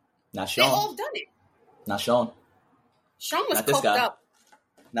 Not Shawn. They all have done it. Not Shawn. Shawn was coked up.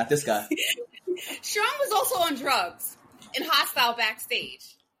 Not this guy. Shawn was also on drugs and hostile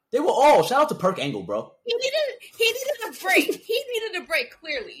backstage. They were all. Shout out to Perk Angle, bro. He needed a break. He needed a break,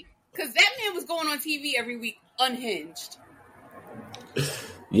 clearly. Because that man was going on TV every week unhinged.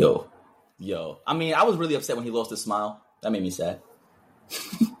 Yo. I mean, I was really upset when he lost his smile. That made me sad.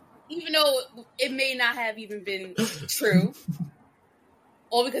 Even though it may not have even been true.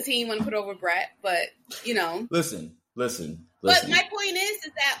 All because he didn't want to put over Brett. But, you know. Listen. But my point is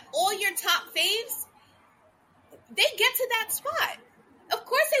that all your top faves, they get to that spot. Of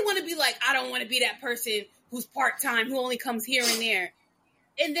course they want to be like, I don't want to be that person who's part-time, who only comes here and there.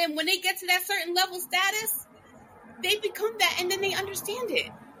 And then when they get to that certain level status, they become that, and then they understand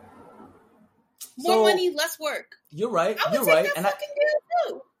it. More money, less work. You're right. I would take that fucking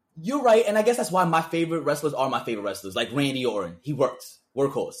deal too. You're right, and I guess that's why my favorite wrestlers are my favorite wrestlers. Like Randy Orton, he works.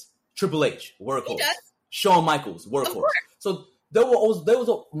 Workhorse. Triple H, workhorse. He does. Shawn Michaels, workhorse. So those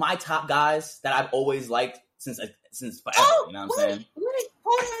were my top guys that I've always liked since forever. You know what I'm saying?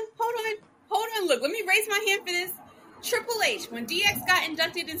 Hold on. Look, let me raise my hand for this. Triple H, when DX got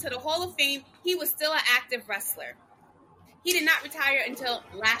inducted into the Hall of Fame, he was still an active wrestler. He did not retire until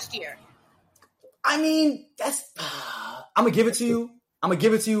last year. I mean, that's... I'm going to give it to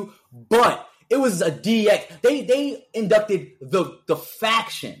you. But it was a DX. They inducted the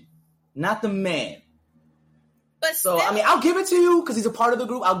faction, not the man. But so, still, I mean, I'll give it to you because he's a part of the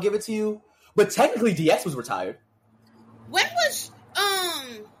group. I'll give it to you. But technically, DX was retired. When was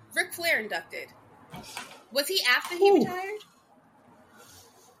Ric Flair inducted? Was he after he retired?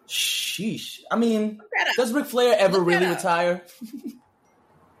 Sheesh. I mean, does Ric Flair ever really retire?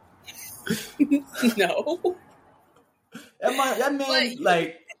 No. That man,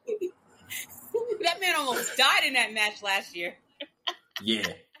 like... That man almost died in that match last year.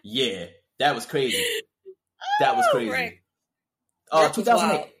 Yeah. That was crazy. Right.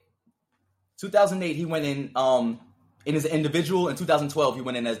 2008. 2008, he went in his individual. In 2012, he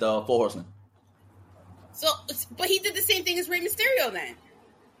went in as the Four Horsemen. So, but he did the same thing as Rey Mysterio then.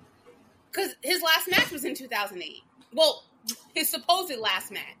 Because his last match was in 2008. Well, his supposed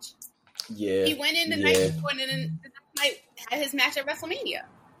last match. Yeah. He went in the night before and then the next night had his match at WrestleMania.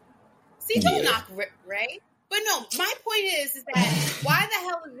 See, don't knock Rey. But no, my point is that why the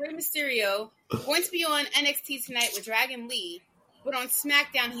hell is Rey Mysterio going to be on NXT tonight with Dragon Lee, but on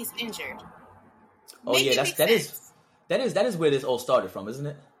SmackDown he's injured? Oh yeah, that is where this all started from, isn't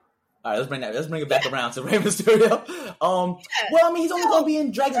it? All right, let's bring it back around to Rey Mysterio. Well, I mean, he's only going to be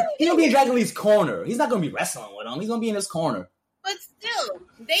in Dragon Lee's corner. He's not going to be wrestling with him. He's going to be in his corner. But still,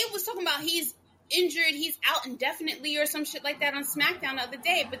 they was talking about he's injured, he's out indefinitely or some shit like that on SmackDown the other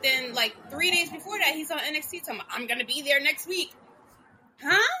day. But then, like 3 days before that, he's on NXT talking about, I'm going to be there next week.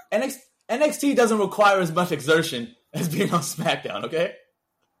 Huh? NXT doesn't require as much exertion as being on SmackDown, okay?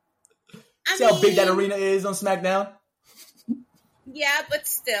 See how big that arena is on SmackDown? Yeah, but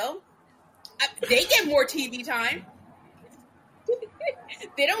still. They get more TV time.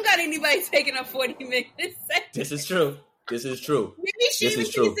 They don't got anybody taking up 40 minutes. This is true. Maybe he needs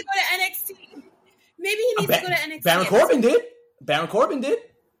to go to NXT. Maybe he needs to go to NXT. Baron Corbin did.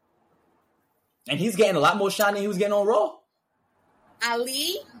 And he's getting a lot more shine than he was getting on Raw.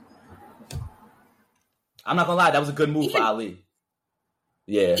 Ali? I'm not going to lie. That was a good move for Ali.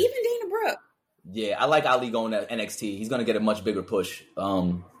 Yeah. Even Dana Brooke. Yeah, I like Ali going to NXT. He's going to get a much bigger push.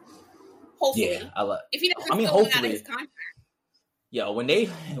 Hopefully. Yeah, if he doesn't out of his contract. Yo,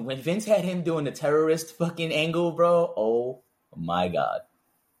 when Vince had him doing the terrorist fucking angle, bro, oh my God.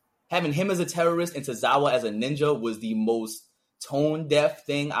 Having him as a terrorist and Tozawa as a ninja was the most tone-deaf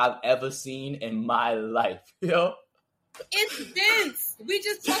thing I've ever seen in my life, yo. It's Vince. We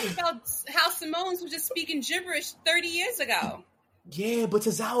just talked about how Simone's was just speaking gibberish 30 years ago. Yeah, but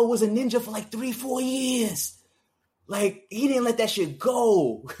Tozawa was a ninja for like 3-4 years. Like, he didn't let that shit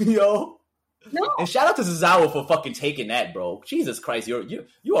go, yo. No. And shout out to Tozawa for fucking taking that, bro. Jesus Christ, you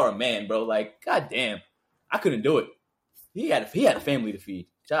are a man, bro. Like, goddamn, I couldn't do it. He had a family to feed.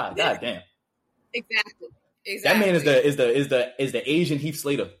 God damn. Exactly. That man is the Asian Heath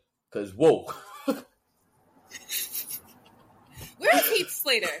Slater. Cause whoa. Where is Heath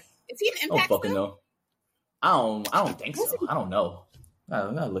Slater? Is he an Impact? I don't fucking know. I don't think so. I don't know.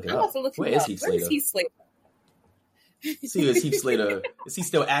 I'm gonna look it up. Where is Heath Slater? Where is Heath Slater? See, is Heath Slater? Is he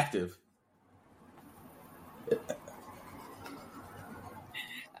still active?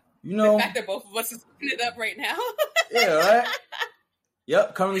 You know, the fact that both of us is looking it up right now. Yeah, right.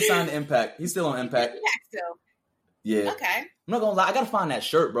 Yep, currently signed to Impact. He's still on Impact. Still. Yeah. Okay. I'm not gonna lie. I gotta find that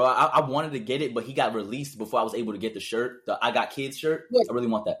shirt, bro. I wanted to get it, but he got released before I was able to get the shirt. The I Got Kids shirt. Look, I really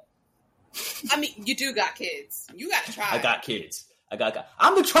want that. I mean, you do got kids. You gotta try. I got kids.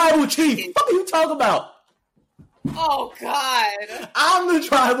 I'm the tribal chief. What are you talking about? Oh God. I'm the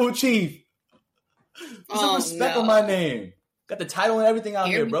tribal chief. Put some respect on my name. Got the title and everything out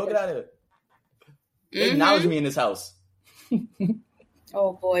here, bro. Get out of here. They acknowledge me in this house.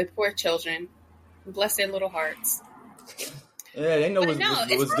 Oh boy, poor children. Bless their little hearts. Yeah, they know what's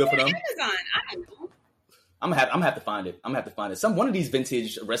good for them. Amazon. I don't know. I'm gonna have to find it. One of these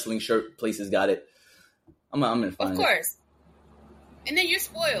vintage wrestling shirt places got it. I'm gonna find it. Of course. And then you're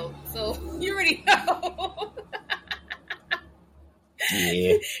spoiled, so you already know.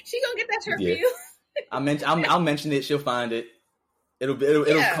 Yeah. She gonna get that shirt for you. I'll mention it. She'll find it. It'll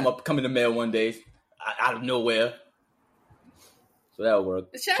come in the mail one day, out of nowhere. So that'll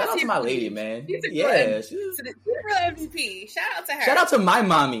work. Shout out to my lady, man. She's a real MVP. Shout out to her. Shout out to my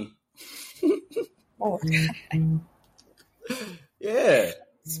mommy. Oh, yeah.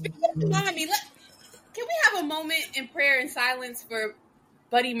 Speaking of mommy, can we have a moment in prayer and silence for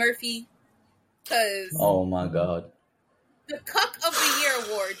Buddy Murphy? Because oh my God, the Cuck of the Year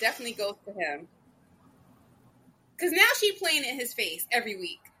award definitely goes to him. Because now she's playing in his face every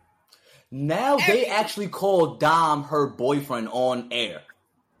week. Now they actually called Dom her boyfriend on air.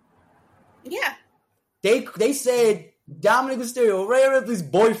 Yeah. They said Dominic Mysterio, Rhea Ripley's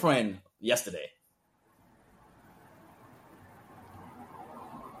boyfriend yesterday.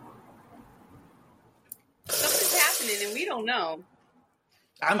 Something's happening and we don't know.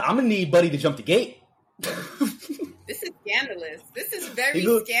 I'm gonna need Buddy to jump the gate. This is scandalous. This is very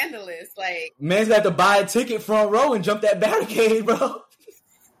scandalous. Like, man's got to buy a ticket front row and jump that barricade, bro.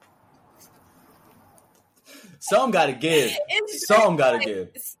 Some gotta give. Give.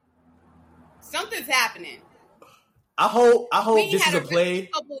 Something's happening. I hope this is a play.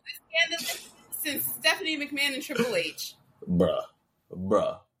 Since Stephanie McMahon and Triple H. Bruh.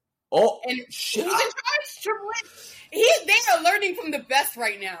 Oh, and shit. Who's in charge? Triple H. They are learning from the best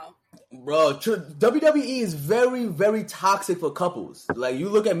right now. Bro, WWE is very, very toxic for couples. Like, you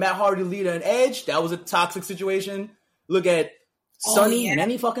look at Matt Hardy, Lita, and Edge, that was a toxic situation. Look at Sonny and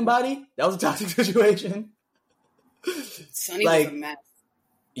any fucking body, that was a toxic situation. Sonny was a mess.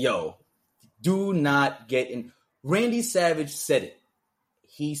 Yo, do not get in. Randy Savage said it.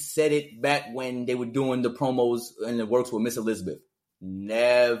 He said it back when they were doing the promos and the works with Miss Elizabeth.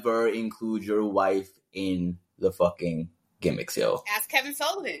 Never include your wife in the fucking gimmicks, yo. Ask Kevin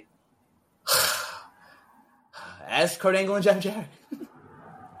Sullivan. Ask Kurt Angle and Jeff Jarrett.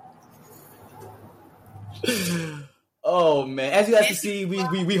 Oh, man. As you guys can see,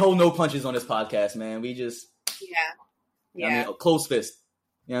 we hold no punches on this podcast, man. We just... Yeah. I mean, a close fist.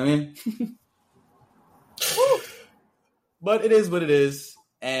 You know what I mean? But it is what it is.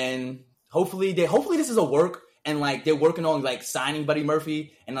 And hopefully this is a work, and like they're working on like signing Buddy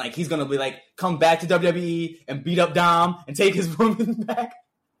Murphy, and like he's gonna be like come back to WWE and beat up Dom and take his woman back.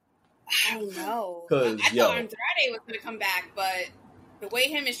 I don't know. I thought Andrade was gonna come back, but the way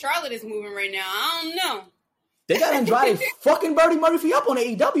him and Charlotte is moving right now, I don't know. They got Andrade fucking Buddy Murphy up on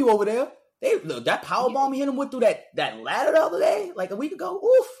AEW over there. That powerbomb he hit him with through that ladder the other day, like a week ago.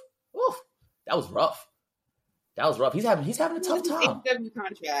 Oof. That was rough. He's having a tough time. AEW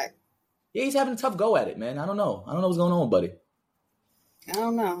contract. Yeah, he's having a tough go at it, man. I don't know what's going on, buddy. I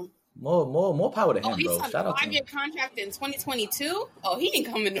don't know. More power to him, he's bro. on a 5-year contract in 2022. Oh, he ain't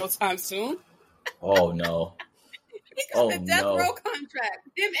coming no time soon. Oh no. He got a death row contract.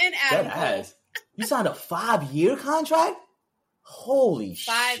 Him and Adam. That ass. You signed a 5-year contract? Holy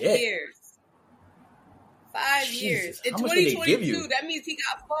 5 shit. years. 5 Jesus. years. In How much did they give 2022, you? that means he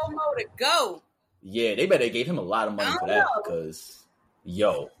got FOMO to go. Yeah, they better gave him a lot of money for that because,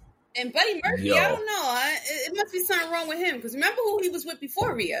 And Buddy Murphy, I don't know. It must be something wrong with him because remember who he was with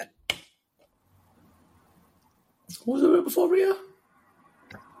before Rhea? Who was it with before Rhea?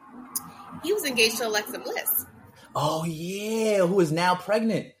 He was engaged to Alexa Bliss. Oh, yeah, who is now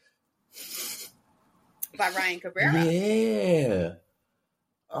pregnant. By Ryan Cabrera. Yeah.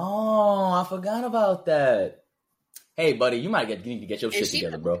 Oh, I forgot about that. Hey, buddy, you need to get your shit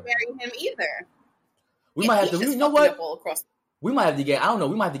together, bro. And she didn't marry him either. We might have to, you know what? We might have to get, I don't know,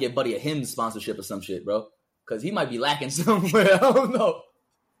 we might have to get Buddy a Hims sponsorship or some shit, bro. Because he might be lacking somewhere. I don't know.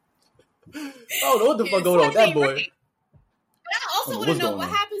 I don't know what the fuck going on with that boy. Right. But I also want to know what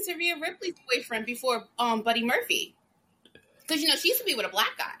happened to Rhea Ripley's boyfriend before Buddy Murphy. Because, she used to be with a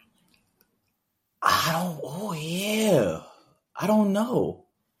black guy. I don't know.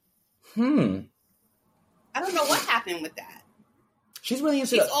 I don't know what happened with that. She's really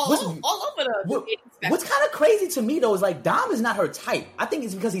into all over the what's kind of crazy to me though is like Dom is not her type. I think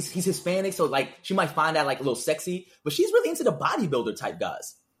it's because he's Hispanic, so like she might find that like a little sexy. But she's really into the bodybuilder type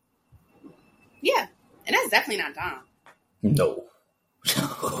guys. Yeah, and that's definitely not Dom. No.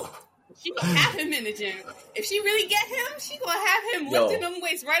 She gonna have him in the gym. If she really get him, she gonna have him lifting them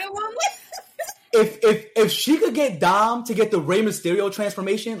weights right along with. If she could get Dom to get the Rey Mysterio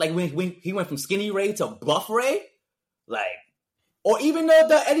transformation, like when he went from skinny Rey to buff Rey, like, or even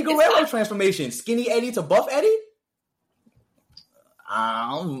the Eddie Guerrero transformation, skinny Eddie to buff Eddie.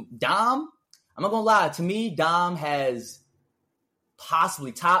 Dom, I'm not gonna lie. To me, Dom has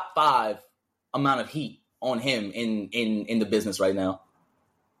possibly top 5 amount of heat on him in the business right now.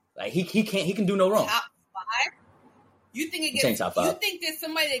 Like he can do no wrong. Top 5? You think it gets top 5? You think there's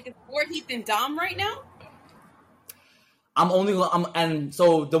somebody that gets more heat than Dom right now? And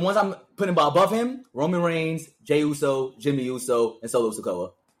so the ones I'm putting above him: Roman Reigns, Jey Uso, Jimmy Uso, and Solo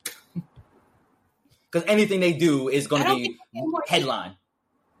Sikoa. Because anything they do is going to be headline.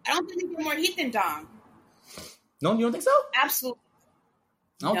 I don't think they get more heat than Dom. No, you don't think so? Absolutely.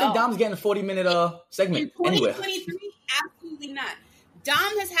 I don't think Dom's getting a 40-minute segment in anywhere. 2023, absolutely not.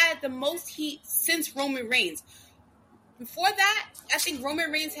 Dom has had the most heat since Roman Reigns. Before that, I think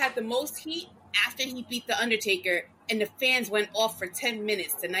Roman Reigns had the most heat after he beat The Undertaker, and the fans went off for 10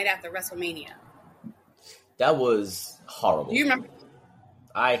 minutes the night after WrestleMania. That was horrible. Do you remember?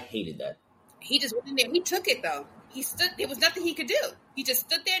 I hated that. He just went in there. He took it, though. He stood. There was nothing he could do. He just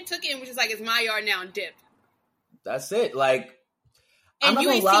stood there, took it, and was just like, it's my yard now, and dipped. That's it. Like, and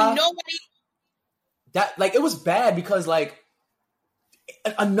you ain't seen nobody. That, like, it was bad because, like,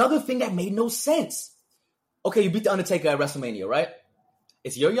 another thing that made no sense. Okay, you beat The Undertaker at WrestleMania, right?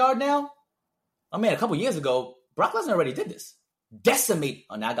 It's your yard now? Oh, man, a couple years ago, Brock Lesnar already did this. Decimate.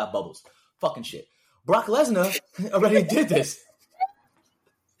 Oh, now I got bubbles. Fucking shit. Brock Lesnar already did this.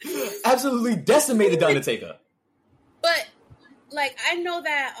 Absolutely decimated The Undertaker. But, like, I know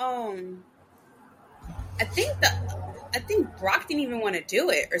that, I think Brock didn't even want to do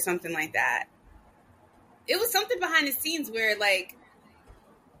it or something like that. It was something behind the scenes where, like,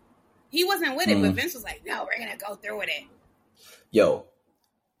 He wasn't with it, but Vince was like, no, we're going to go through with it. Yo,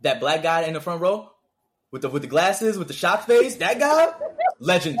 that black guy in the front row with the glasses, with the shocked face, that guy,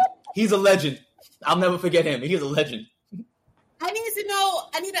 legend. He's a legend. I'll never forget him. He's a legend. I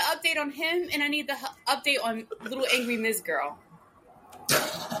need an update on him, and I need the update on Little Angry Miz Girl.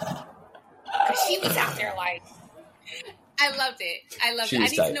 Because she was out there like, I loved it. I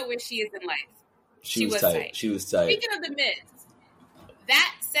need to know where she is in life. She was tight. She was tight. Speaking of the Miz,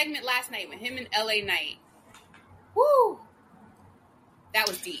 that segment last night with him and LA Knight, woo, that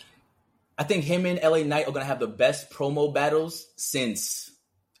was deep. I think him and LA Knight are going to have the best promo battles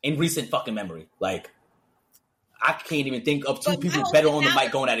in recent fucking memory. Like, I can't even think of two people better on the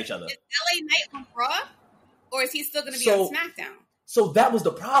mic going at each other. Is LA Knight on Raw, or is he still going to be on SmackDown? So that was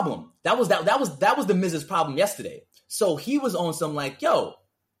the problem. That was the Miz's problem yesterday. So he was on some like, yo,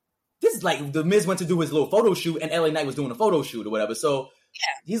 this is like the Miz went to do his little photo shoot and LA Knight was doing a photo shoot or whatever. So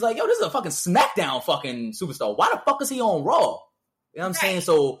he's like, yo, this is a fucking SmackDown fucking superstar. Why the fuck is he on Raw? You know what I'm saying?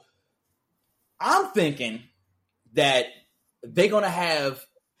 So I'm thinking that they're going to have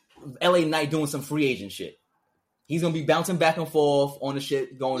LA Knight doing some free agent shit. He's going to be bouncing back and forth on the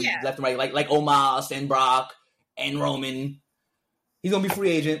shit, going left and right, like Omos and Brock and Roman. He's going to be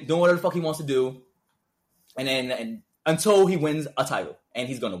free agent, doing whatever the fuck he wants to do. And until he wins a title, and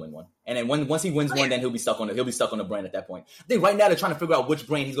he's going to win one. And then once he wins one, then he'll be stuck on the brand at that point. I think right now they're trying to figure out which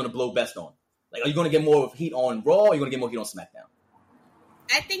brand he's going to blow best on. Like, are you going to get more heat on Raw, or are you going to get more heat on SmackDown?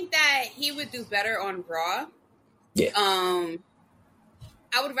 I think that he would do better on Raw. Yeah. I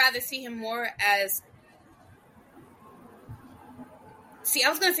would rather see him more as... See, I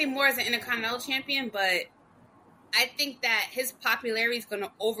was going to say more as an Intercontinental Champion, but I think that his popularity is going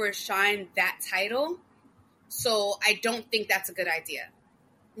to overshine that title. So I don't think that's a good idea.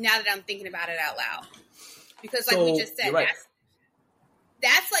 Now that I'm thinking about it out loud. Because like we just said,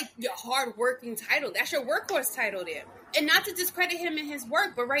 that's like your hard-working title. That's your workhorse title there. And not to discredit him in his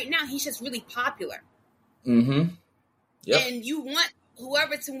work, but right now he's just really popular. Mm-hmm. Yep. And you want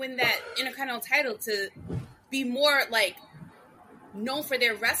whoever to win that Intercontinental title to be more like known for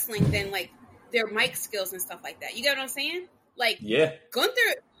their wrestling than like their mic skills and stuff like that. You get what I'm saying? Like,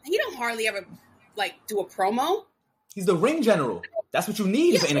 Gunther, he don't hardly ever like do a promo. He's the ring general. That's what you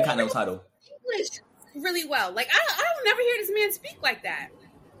need for Intercontinental title. English really well. Like, I don't never hear this man speak like that.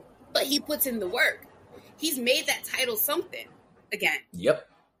 But he puts in the work. He's made that title something again. Yep.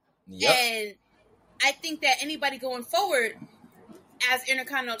 And I think that anybody going forward as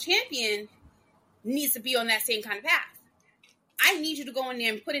Intercontinental Champion needs to be on that same kind of path. I need you to go in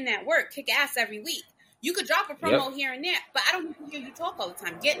there and put in that work, kick ass every week. You could drop a promo here and there, but I don't need to hear you talk all the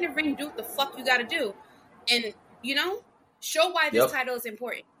time. Get in the ring, do what the fuck you got to do. And, show why this title is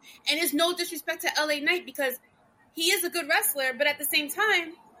important. And it's no disrespect to LA Knight because he is a good wrestler, but at the same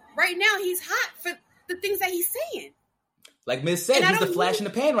time, right now he's hot for the things that he's saying. Like Miz said, he's the flash in the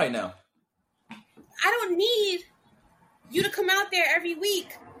pan right now. I don't need you to come out there every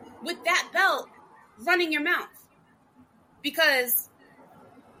week with that belt running your mouth. Because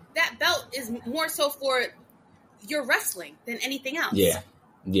that belt is more so for your wrestling than anything else.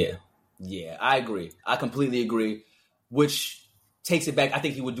 Yeah, I agree. I completely agree. Which takes it back. I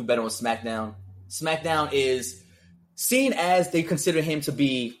think he would do better on SmackDown. SmackDown is seen as they consider him to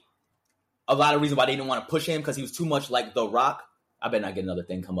be a lot of reasons why they didn't want to push him because he was too much like The Rock. I better not get another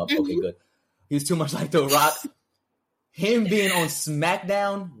thing come up. Mm-hmm. Okay, good. He was too much like The Rock. Him being on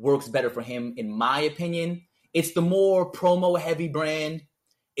SmackDown works better for him, in my opinion. It's the more promo-heavy brand.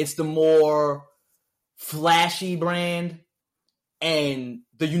 It's the more flashy brand. And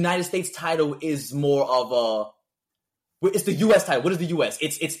the United States title is more of it's the U.S. title. What is the U.S.?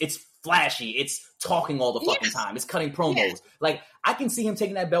 It's flashy. It's talking all the fucking time. It's cutting promos. Yeah. Like, I can see him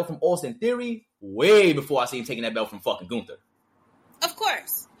taking that belt from Austin Theory way before I see him taking that belt from fucking Gunther. Of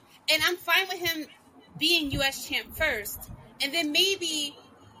course. And I'm fine with him being U.S. champ first. And then maybe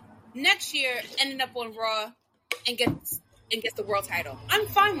next year ending up on Raw and gets the world title. I'm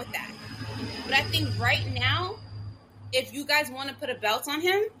fine with that. But I think right now, if you guys want to put a belt on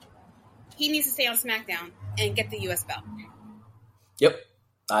him, he needs to stay on SmackDown and get the U.S. belt. Yep.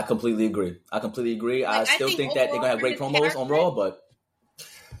 I completely agree. Like, I still think that they're going to have great promos on Raw, but...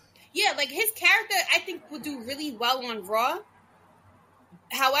 Yeah, like, his character, I think, will do really well on Raw.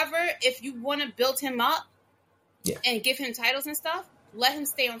 However, if you want to build him up and give him titles and stuff, let him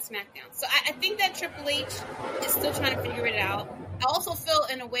stay on SmackDown. So I think that Triple H is still trying to figure it out. I also feel,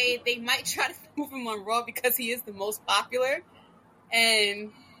 in a way, they might try to move him on Raw because he is the most popular.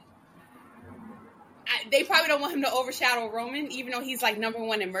 And they probably don't want him to overshadow Roman, even though he's, like, number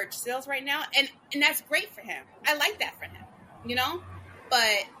one in merch sales right now. And that's great for him. I like that for him,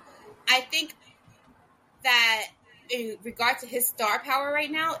 But I think that in regard to his star power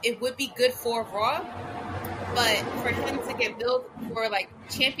right now, it would be good for Raw, but for him to get billed for like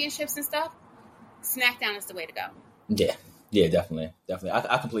championships and stuff, SmackDown is the way to go. Yeah, definitely.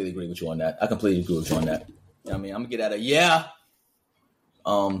 I completely agree with you on that. You know what I mean, I'm gonna get out of yeah.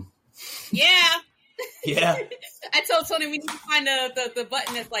 Yeah. I told Tony we need to find the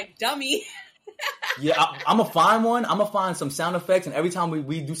button that's like dummy. Yeah, I'm gonna find one. I'm gonna find some sound effects, and every time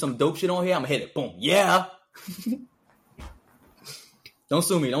we do some dope shit on here, I'm gonna hit it. Boom. Yeah. Don't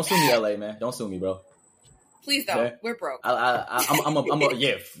sue me, LA, man. Don't sue me, bro. Please don't. Okay? We're broke. I'm a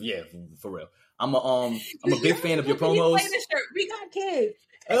yeah, for real. I'm a big fan of your promos. We got kids.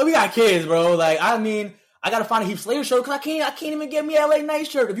 We got kids, bro. Like, I mean, I gotta find a Heath Slater shirt because I can't even get me a LA Knight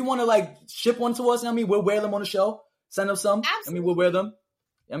shirt. If you want to like ship one to us, I mean, we'll wear them on the show. Send us some. Absolutely. I mean, we'll wear them.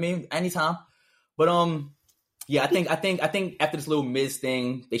 I mean, anytime. But yeah, I think after this little Miz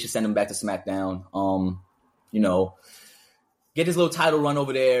thing, they should send him back to SmackDown. You know, get his little title run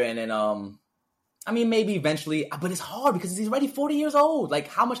over there, and then I mean, maybe eventually, but it's hard because he's already 40 years old. Like,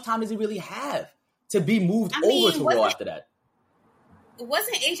 how much time does he really have to be moved over to Raw after that?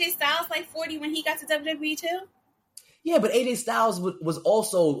 Wasn't AJ Styles like 40 when he got to WWE too? Yeah, but AJ Styles was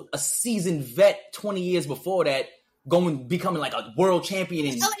also a seasoned vet 20 years before that, becoming like a world champion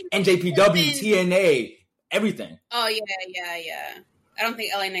in NJPW, TNA, everything. Oh, yeah. I don't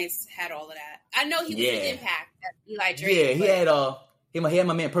think LA Knights had all of that. I know he was an Impact at Eli Drake. Yeah, he had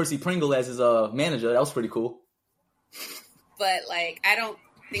my man Percy Pringle as his manager. That was pretty cool. But like, I don't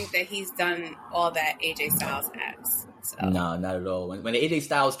think that he's done all that AJ Styles has. So. No, not at all. When AJ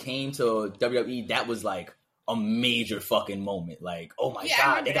Styles came to WWE, that was like a major fucking moment. Like, oh my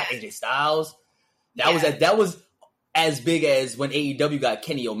God, they got AJ Styles. That was as big as when AEW got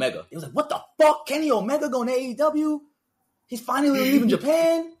Kenny Omega. It was like, what the fuck? Kenny Omega going to AEW? He's finally leaving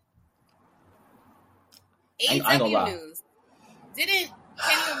Japan? AEW news. Didn't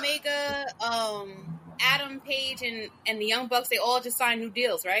Kenny Omega, Adam Page, and the Young Bucks, they all just signed new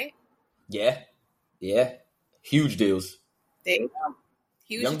deals, right? Yeah. Huge deals. There you go.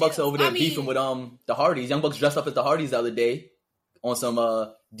 Huge Young Bucks over there beefing with the Hardys. Young Bucks dressed up as the Hardys the other day on some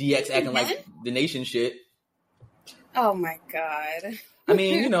DX acting like the Nation shit. Oh my God. I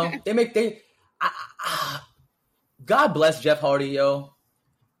mean, you know, God bless Jeff Hardy, yo.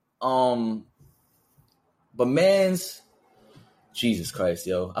 But man's, Jesus Christ,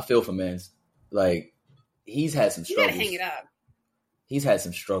 yo. I feel for man's. Like, he's had some struggles. You gotta hang it up. He's had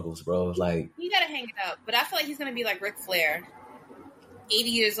some struggles, bro. Like, you gotta hang it up. But I feel like he's gonna be like Ric Flair. 80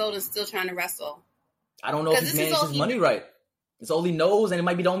 years old and still trying to wrestle. I don't know if he's managed his money right. It's all he knows, and it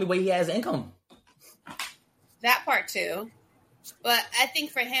might be the only way he has income. That part too. But I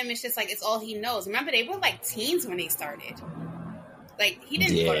think for him, it's just like, it's all he knows. Remember, they were like teens when they started. Like, he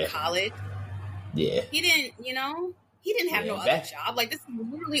didn't go to college. Yeah. He didn't, he didn't have no other job. Like, this is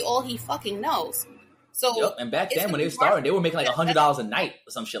literally all he fucking knows. So, and back then when they started, they were making like $100 a night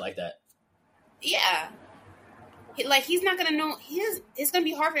or some shit like that. Yeah. He's not going to know. It's going to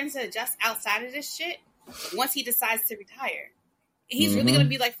be hard for him to adjust outside of this shit once he decides to retire. He's really going to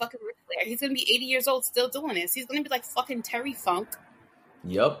be like fucking Ric Flair. He's going to be 80 years old still doing this. He's going to be like fucking Terry Funk.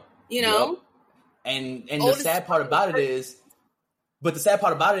 Yep. You know? Yep. And the sad part about it is,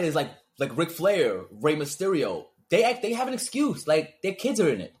 like Ric Flair, Rey Mysterio, they have an excuse. Like, their kids are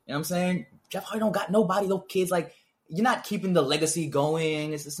in it. You know what I'm saying? Jeff Hardy don't got nobody, those kids. Like, you're not keeping the legacy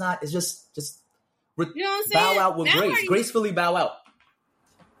going. It's just you know what I'm saying? Bow out with grace. Gracefully bow out.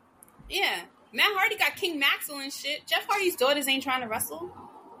 Yeah. Matt Hardy got King Maxwell and shit. Jeff Hardy's daughters ain't trying to wrestle.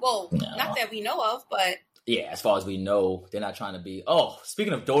 Well, not that we know of, but... Yeah, as far as we know, they're not trying to be... Oh,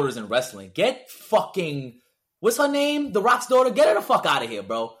 speaking of daughters in wrestling, get fucking... What's her name? The Rock's daughter? Get her the fuck out of here,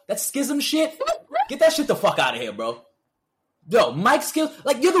 bro. That schism shit? Get that shit the fuck out of here, bro. Yo, mic skills?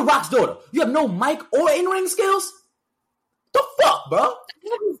 Like, you're the Rock's daughter. You have no mic or in-ring skills? The fuck, bro? I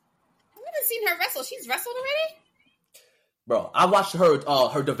haven't seen her wrestle. She's wrestled already? Bro, I watched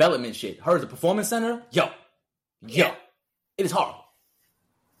her development shit. Her at the Performance Center. Yo. It is horrible.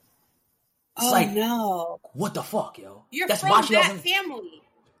 It's no. What the fuck, yo? You're from that family.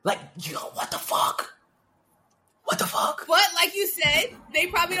 Like, yo, what the fuck? What the fuck? But like you said, they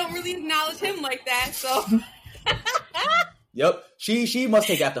probably don't really acknowledge him like that, so... Yep. She must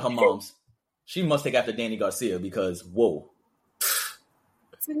take after her moms. She must take after Danny Garcia because, whoa.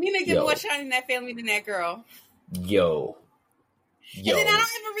 Tamina get more shine in that family than that girl. Yo. And then I don't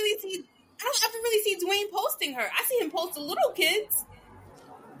ever really see Dwayne posting her. I see him post the little kids.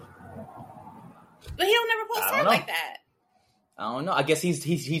 But he don't never post her like that. I don't know. I guess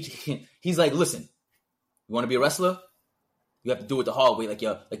he's like, listen, you want to be a wrestler? You have to do it the hard way, like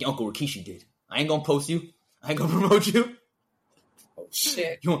your Uncle Rikishi did. I ain't gonna post you. I ain't gonna promote you. Oh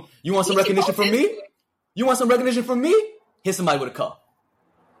shit! You want some recognition from me? You want some recognition from me? Hit somebody with a cup.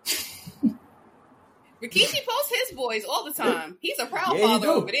 Rikishi posts his boys all the time. He's a proud father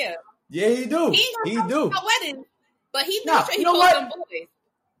over there. Yeah, he do. He ain't gonna post about weddings, but he you know what? Them boys.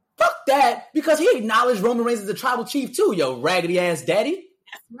 Fuck that, because he acknowledged Roman Reigns as the tribal chief too, yo raggedy ass daddy.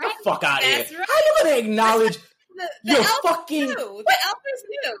 That's right. The fuck out of here. Right. How you gonna acknowledge the your fucking... The elders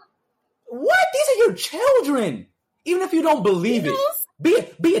do. What? These are your children. Even if you don't believe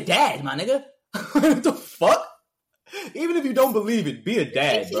it, be a dad, my nigga. What the fuck? Even if you don't believe it, be a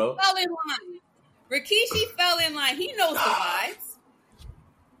dad, bro. Rikishi fell in line. He knows the vibes.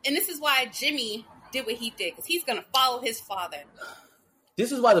 And this is why Jimmy did what he did, because he's going to follow his father.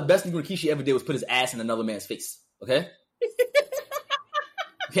 This is why the best thing Rikishi ever did was put his ass in another man's face. Okay?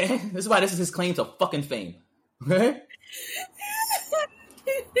 Okay? This is why this is his claim to fucking fame. Okay?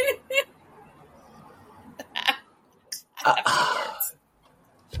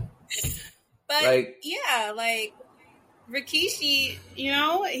 But like, yeah, like Rikishi, you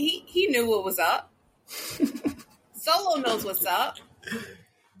know, he knew what was up. Solo knows what's up.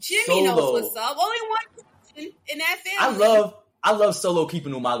 Jimmy knows what's up. Only one person in that family. I love Solo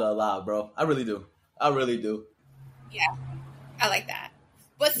keeping Umaga alive, bro. I really do. Yeah, I like that.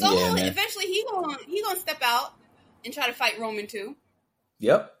 But Solo, eventually, he gonna step out and try to fight Roman too.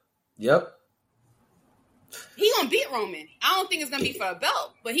 Yep. He gonna beat Roman. I don't think it's gonna be for a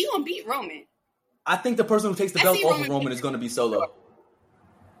belt, but he gonna beat Roman. I think the person who takes the belt off of Roman is gonna be Solo.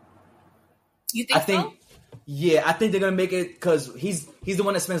 You think so? Yeah, I think they're gonna make it because he's the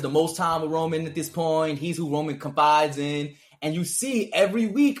one that spends the most time with Roman at this point. He's who Roman confides in, and you see every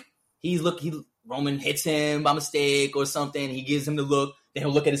week Roman hits him by mistake or something. He gives him the look. Then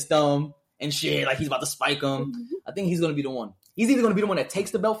he'll look at his thumb and shit like he's about to spike him. Mm-hmm. I think he's gonna be the one. He's either gonna be the one that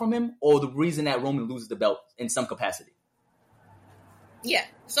takes the belt from him or the reason that Roman loses the belt in some capacity. Yeah,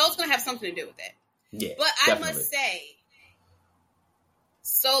 so it's gonna have something to do with it. Yeah, but definitely. I must say,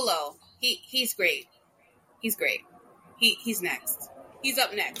 Solo, he's great. He's great. He's next. He's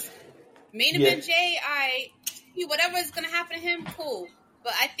up next. Main event Jay, whatever is going to happen to him, cool.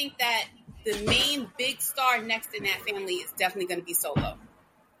 But I think that the main big star next in that family is definitely going to be Solo.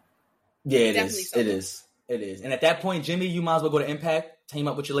 Yeah, it is. It is. And at that point, Jimmy, you might as well go to Impact, team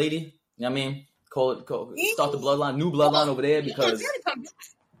up with your lady. You know what I mean? Start the bloodline, new bloodline over there because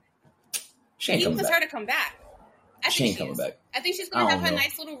she ain't coming back. He wants her to come back. She ain't coming back. I think she's going to have her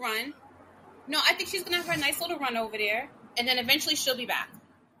nice little run. No, I think she's going to have her nice little run over there, and then eventually she'll be back.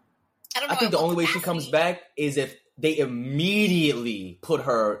 I think the only way she comes back is if they immediately put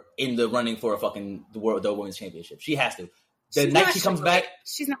her in the running for the Women's Championship. She has to. The night she comes back,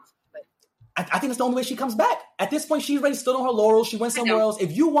 she's not. I think that's the only way she comes back. At this point, she's already stood on her laurels. She went somewhere else.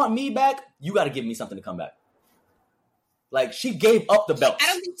 If you want me back, you got to give me something to come back. Like, she gave up the belt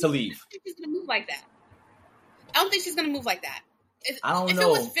to leave. I don't think she's going to move like that. I don't think she's going to move like that. If it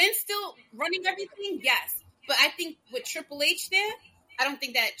was Vince still running everything, yes. But I think with Triple H there, I don't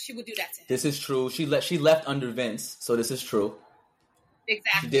think that she would do that to him. This is true. She left under Vince, so this is true.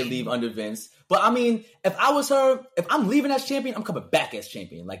 Exactly. She did leave under Vince. But, I mean, if I was her, if I'm leaving as champion, I'm coming back as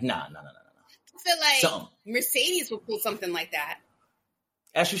champion. Like, nah. I feel like Mercedes would pull something like that.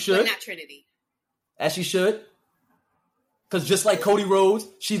 As she should. But not Trinity. As she should. Because just like Cody Rhodes,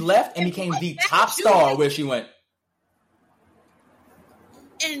 she left and became the top star where she went.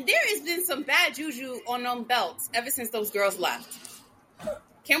 And there has been some bad juju on them belts ever since those girls left.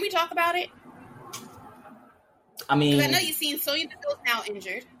 Can we talk about it? I mean... Because I know you've seen Sonya Deville's now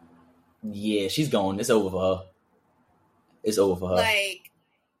injured. Yeah, she's gone. It's over for her. Like...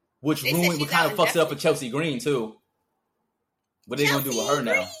 Which kind of fucks it up for Chelsea Green, too. What are they going to do with her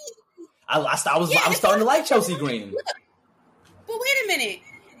now? I was starting to like Chelsea Green. But wait a minute.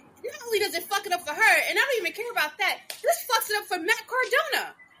 Not only does it fuck it up for her, and I don't even care about that, this fucks it up for Matt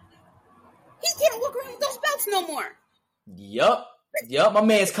Cardona. He can't walk around with those belts no more. Yup. My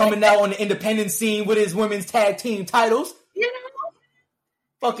man's coming out on the independent scene with his women's tag team titles. You know?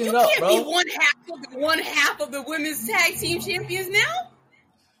 Fucking it up, bro. You can't be one half of the women's tag team champions now.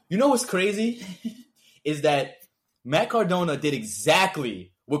 You know what's crazy? Is that Matt Cardona did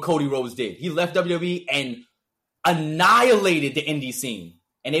exactly what Cody Rhodes did. He left WWE and annihilated the indie scene.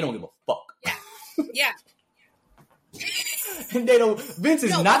 And they don't give a fuck. Yeah. And Vince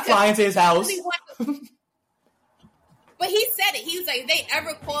is not flying to his house. But he said it. He was like, if they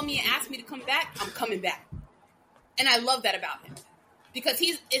ever call me and ask me to come back, I'm coming back. And I love that about him. Because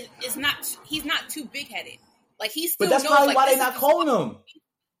he's not too big-headed. Like, he's still But that's probably why they're not calling him.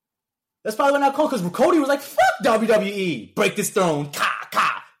 That's probably when I called because Cody was like, "Fuck WWE, break this throne, ka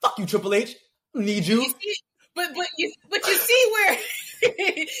ka, fuck you, Triple H, need you." But you see where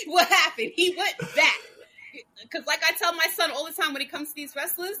what happened? He went back because, like I tell my son all the time, when it comes to these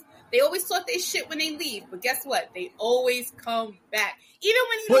wrestlers, they always talk their shit when they leave, but guess what? They always come back, even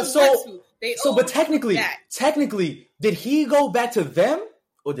when you don't want to. But technically, did he go back to them?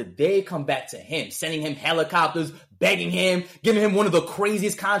 Or did they come back to him, sending him helicopters, begging him, giving him one of the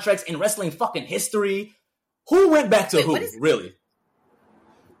craziest contracts in wrestling fucking history? Who went back to who, really?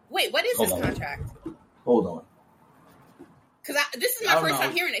 Wait, what is his contract? Hold on. Because this is my first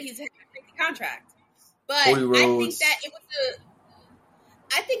time hearing that he's had a crazy contract. But I think that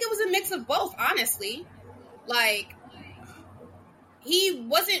I think it was a mix of both, honestly. Like, he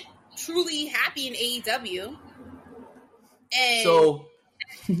wasn't truly happy in AEW. And so...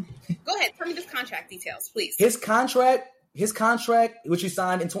 Go ahead, tell me this contract details, please. His contract, which he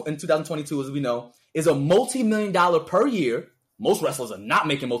signed in 2022, as we know, is a multi-million-dollar per year. Most wrestlers are not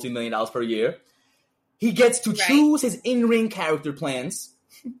making multi-million dollars per year. He gets to choose his in-ring character plans,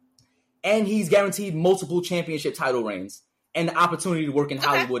 and he's guaranteed multiple championship title reigns and the opportunity to work in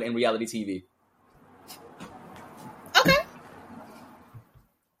Hollywood and reality TV. Okay.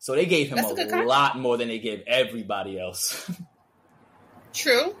 So they gave him a lot more than they gave everybody else.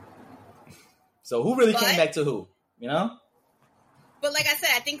 True. So who really came back to who? You know? But like I said,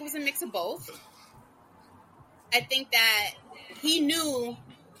 I think it was a mix of both. I think that he knew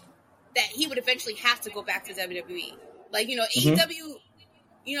that he would eventually have to go back to WWE. Like, you know, AEW,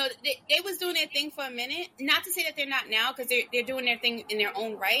 you know, they was doing their thing for a minute. Not to say that they're not now, because they're doing their thing in their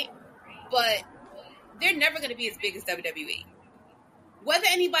own right. But they're never going to be as big as WWE. Whether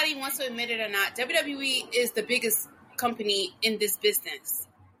anybody wants to admit it or not, WWE is the biggest company in this business.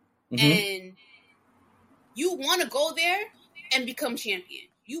 And you want to go there and become champion.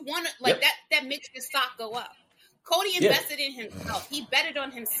 You want to, like, that makes your stock go up. Cody invested in himself. He betted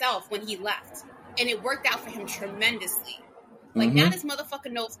on himself when he left. And it worked out for him tremendously. Like, now this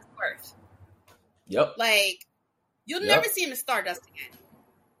motherfucker knows his worth. Yep. Like, you'll never see him as Stardust again.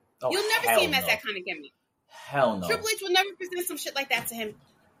 Oh, you'll never see him as that kind of gimmick. Hell no. Triple H will never present some shit like that to him.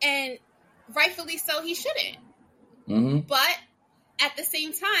 And rightfully so, he shouldn't. But at the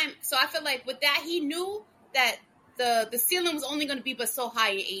same time, so I feel like with that, he knew that the ceiling was only going to be but so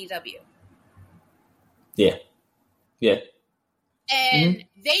high in AEW. Yeah. Yeah. And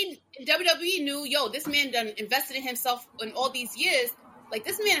WWE knew, yo, this man done invested in himself in all these years. Like,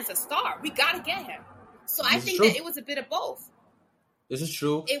 this man is a star. We got to get him. So I think that it was a bit of both. This is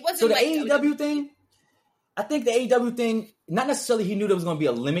true. It wasn't so the like AEW thing, I think the AEW thing, not necessarily he knew there was going to be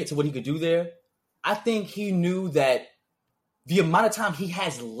a limit to what he could do there. I think he knew that the amount of time he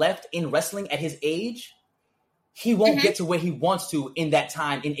has left in wrestling at his age, he won't get to where he wants to in that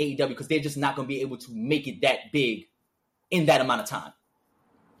time in AEW because they're just not going to be able to make it that big in that amount of time.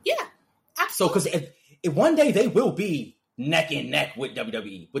 Yeah, absolutely. So because if one day they will be neck and neck with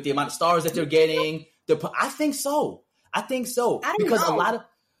WWE with the amount of stars that they're getting. I think so. I think so. Because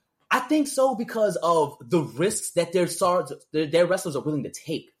I think so because of the risks that their stars, their wrestlers are willing to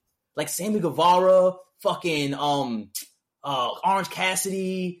take. Like Sammy Guevara, fucking Orange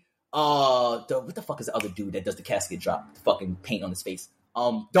Cassidy, what the fuck is the other dude that does the casket drop? The fucking paint on his face.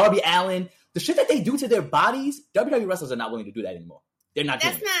 Darby Allin. The shit that they do to their bodies, WWE wrestlers are not willing to do that anymore. They're not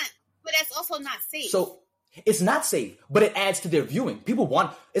doing it. But that's also not safe. So it's not safe, but it adds to their viewing. People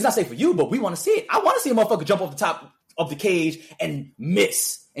want, it's not safe for you, but we want to see it. I want to see a motherfucker jump off the top of the cage and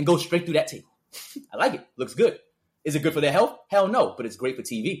miss and go straight through that tape. I like it. Looks good. Is it good for their health? Hell no, but it's great for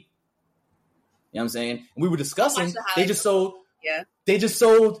TV. You know what I'm saying? And we were discussing, they just sold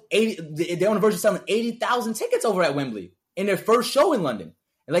 80, they're on the verge of selling 80,000 tickets over at Wembley in their first show in London.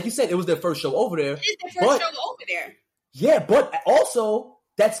 And like you said, it was their first show over there. It is their first show over there. Yeah, but also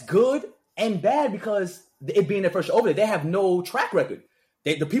that's good and bad because it being their first show over there, they have no track record.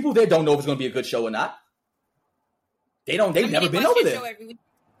 The people there don't know if it's going to be a good show or not. They've never been over there.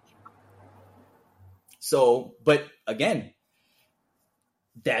 So, but again,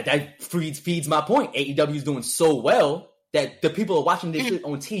 that feeds my point. AEW is doing so well that the people are watching this shit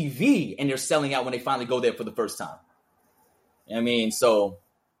on TV and they're selling out when they finally go there for the first time. I mean, so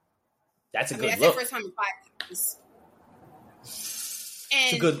that's a good look. That's their first time in 5 years.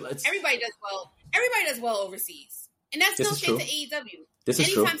 And everybody does well. Everybody does well overseas, and that's no shade to AEW.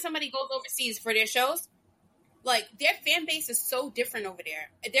 Anytime somebody goes overseas for their shows, like their fan base is so different over there.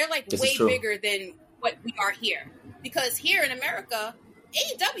 They're like way bigger than what we are here. Because here in America,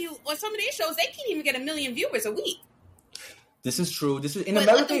 AEW on some of their shows, they can't even get 1 million viewers a week. This is true. This is in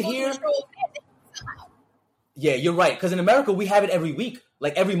America here. Yeah, you're right. Because in America, we have it every week.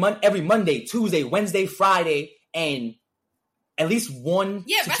 Like every Monday, Tuesday, Wednesday, Friday, and at least 1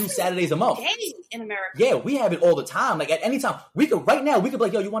 to 2 Saturdays a month. Day in America. Yeah, we have it all the time. Like at any time. We could be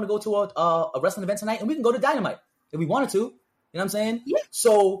like, yo, you want to go to a wrestling event tonight? And we can go to Dynamite if we wanted to. You know what I'm saying? Yeah.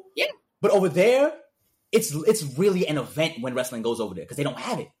 So, yeah. But over there, it's really an event when wrestling goes over there because they don't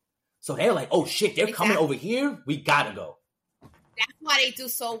have it. So they're like, oh shit, they're coming over here. We gotta go. That's why they do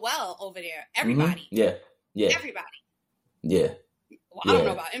so well over there. Everybody. Mm-hmm. Yeah. Everybody. Yeah. Well, I don't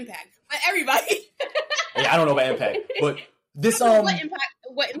know about Impact, but everybody. Yeah, I don't know about Impact, but this what impact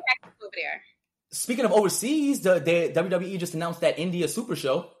is over there? Speaking of overseas, the WWE just announced that India Super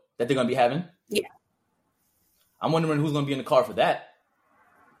Show that they're gonna be having. Yeah. I'm wondering who's gonna be in the car for that.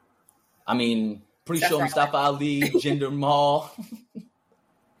 I mean, pretty sure Mustafa Ali, Jinder Mahal.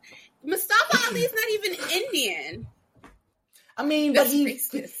 Mustafa Ali's not even Indian. I mean, but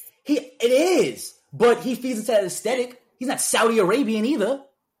it is. But he feeds into that aesthetic. He's not Saudi Arabian either.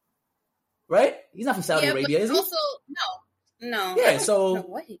 Right? He's not from Saudi Arabia, is he? Also, no. Yeah,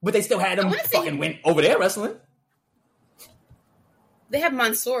 so but they still had him fucking win over there wrestling. They have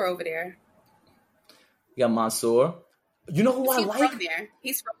Mansoor over there. You got Mansoor. You know who I like? From there.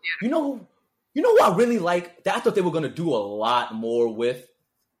 He's from there. You know who I really like? That I thought they were gonna do a lot more with.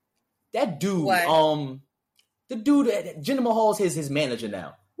 That dude, what? The dude, Jinder Mahal's his manager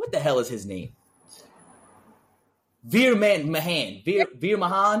now. What the hell is his name? Veer Mahan.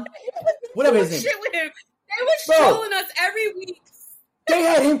 Whatever his name. Shit with him. They were trolling us every week. They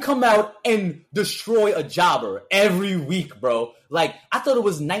had him come out and destroy a jobber every week, bro. Like, I thought it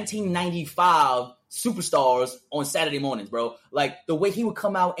was 1995 Superstars on Saturday mornings, bro. Like, the way he would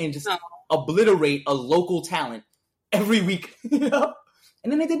come out and just obliterate a local talent every week, you know?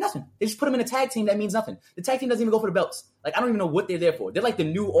 And then they did nothing. They just put him in a tag team that means nothing. The tag team doesn't even go for the belts. Like, I don't even know what they're there for. They're like the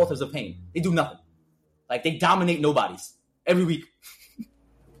new Authors of Pain. They do nothing. Like, they dominate nobodies every week.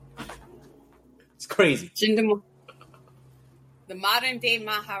 It's crazy. The modern day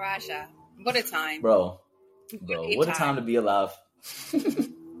Maharaja. What a time. Bro, what a time to be alive.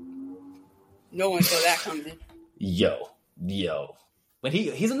 No one saw that coming. Yo. When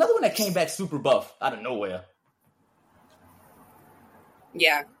he's another one that came back super buff out of nowhere.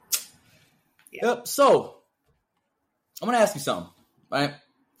 Yeah. Yep. So, I'm going to ask you something, right?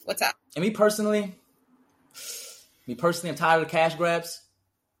 What's up? And me personally, I'm tired of the cash grabs,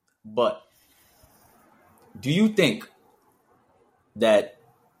 but do you think that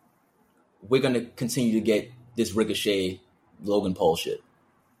we're going to continue to get this Ricochet Logan Paul shit?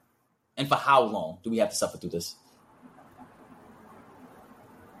 And for how long do we have to suffer through this?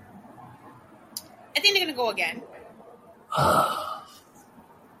 I think they're going to go again.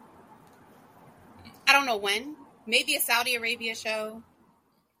 I don't know when. Maybe a Saudi Arabia show.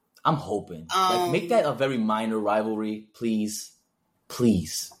 I'm hoping. Make that a very minor rivalry, please.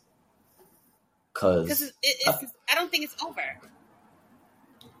 Please. Because I don't think it's over.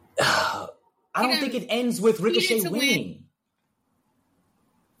 I don't think it ends with Ricochet winning.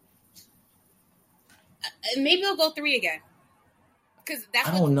 Maybe they'll go 3 again. Because that's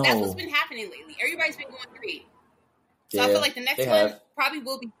what's been happening lately. Everybody's been going 3. So I feel like the next one probably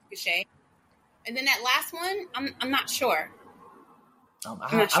will be Ricochet. And then that last one, I'm not sure.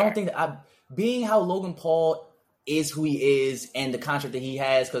 I don't think that being how Logan Paul is who he is and the contract that he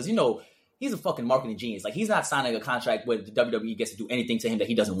has, because, you know, he's a fucking marketing genius. Like, he's not signing a contract where the WWE gets to do anything to him that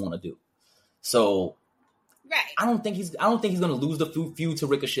he doesn't want to do. So, right. I don't think he's going to lose the feud to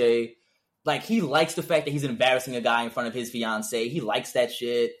Ricochet. Like, he likes the fact that he's embarrassing a guy in front of his fiance. He likes that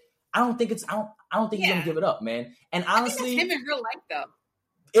shit. I don't think he's going to give it up, man. And honestly, I think that's him in real life, though.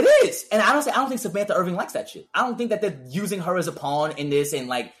 It is. And honestly, I don't think Samantha Irving likes that shit. I don't think that they're using her as a pawn in this and,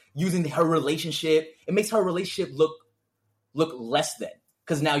 like, using her relationship. It makes her relationship look less than.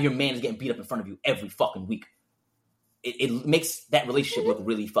 Because now your man is getting beat up in front of you every fucking week. It makes that relationship look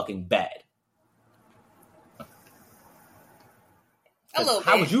really fucking bad. A little bit.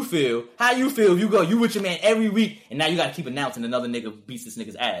 How would you feel? How you feel if you with your man every week and now you got to keep announcing another nigga beats this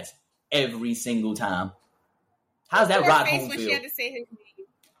nigga's ass every single time? How's that ride home feel? She had to say his name.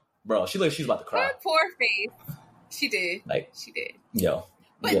 Bro, she looked, she's about to cry. Her poor face. She did. She did. Yo.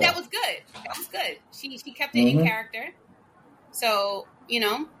 But that was good. That was good. She kept it in character. So, you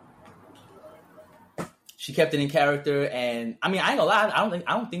know. She kept it in character, and I mean, I ain't gonna lie.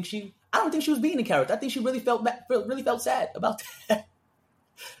 I don't think she was being in character. I think she really felt sad about that.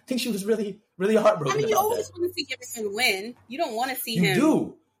 I think she was really, really heartbroken. I mean, you always want to see him win. You don't want to see him.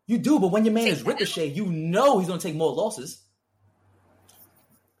 You do. But when your man is Ricochet, you know he's gonna take more losses.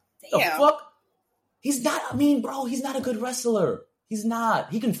 Damn. The fuck? He's not. I mean, bro, he's not a good wrestler. He's not.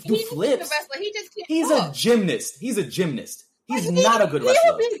 He can do flips. He just can't. He's a gymnast. He's a gymnast. He's not a good wrestler.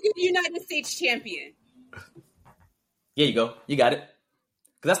 He'll be a good United States champion. Here you go. You got it.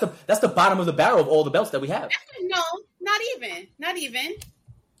 Because that's the bottom of the barrel of all the belts that we have. No, not even.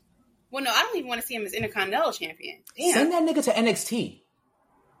 Well, no, I don't even want to see him as Intercontinental champion. Damn. Send that nigga to NXT.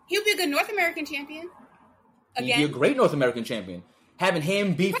 He'll be a good North American champion. Again. He'd be a great North American champion. Having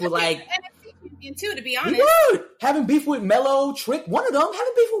him beef with like NXT champion too, to be honest. He would. Having beef with Mello, Trick, one of them.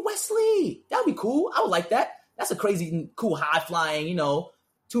 Having beef with Wesley. That would be cool. I would like that. That's a crazy, cool, high flying.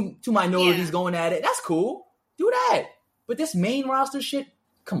 Two minorities going at it. That's cool. Do that. But this main roster shit.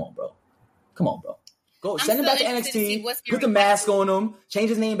 Come on, bro. Go send him back to NXT. Put the mask on him. Change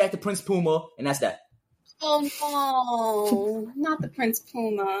his name back to Prince Puma, and that's that. Oh no, not the Prince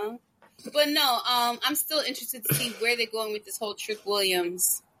Puma. But no, I'm still interested to see where they're going with this whole Trick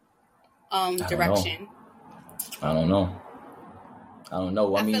Williams direction. I don't know.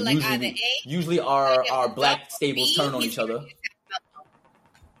 I mean, like usually our black stables turn on each other.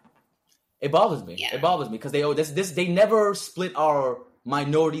 It bothers me. Yeah. It bothers me because they never split our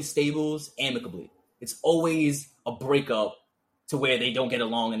minority stables amicably. It's always a breakup to where they don't get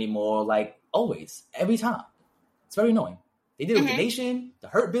along anymore. Like always, every time. It's very annoying. They did it with the Nation, the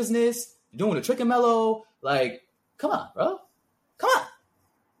Hurt Business, doing the Trick and Mello. Like, come on, bro. Come on.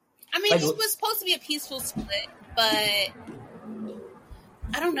 I mean, it was supposed to be a peaceful split, but I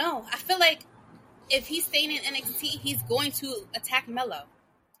don't know. I feel like if he's staying in NXT, he's going to attack Mello.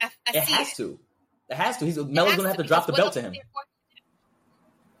 It has to. Mello's going to have to drop the belt to him.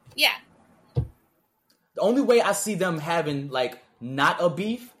 Yeah. The only way I see them having, like, not a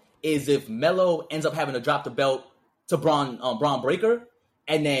beef is if Mello ends up having to drop the belt to Braun Breaker,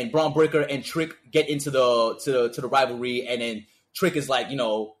 and then Braun Breaker and Trick get into the rivalry, and then Trick is like,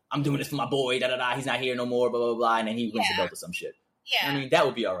 I'm doing this for my boy, da-da-da, he's not here no more, blah, blah, blah, and then he wins the belt or some shit. Yeah. I mean, that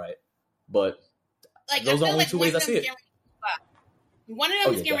would be all right. But those are the only two ways I see it. One of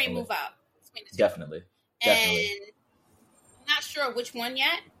them is getting ready to move out. Definitely. And I'm not sure which one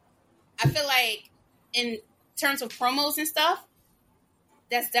yet. I feel like in terms of promos and stuff,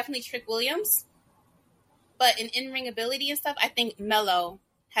 that's definitely Trick Williams. But in-ring ability and stuff, I think Mello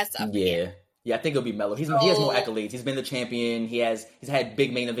has to up Yeah, I think it'll be Mello. He has more accolades. He's been the champion. He's had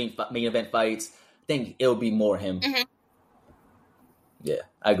big main event fights. I think it'll be more him. Mm-hmm. Yeah,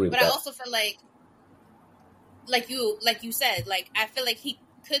 I agree with that. But I also feel like you said, like I feel like he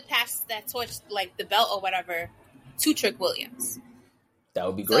could pass that torch, like the belt or whatever, to Trick Williams. That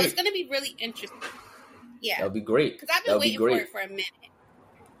would be great. So it's going to be really interesting. Yeah, that would be great. Because I've been waiting for it for a minute.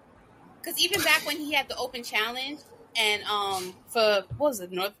 Because even back when he had the open challenge and for what was it,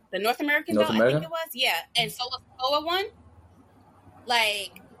 the North American belt, I think it was, and Solo Sikoa won.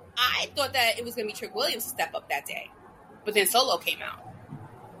 Like I thought that it was going to be Trick Williams to step up that day, but then Solo came out,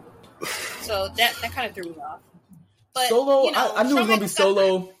 so that kind of threw me off. But Solo, I knew it was going to be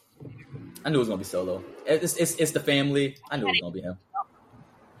Solo. I knew it was going to be Solo. It's the family. I knew it was going to be him.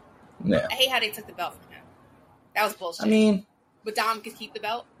 Yeah. I hate how they took the belt from him. That was bullshit. I mean, but Dom could keep the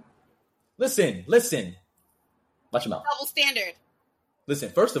belt. Listen. Watch your mouth. Double standard. Listen,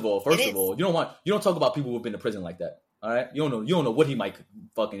 first of all, you don't talk about people who've been to prison like that. All right? You don't know what he might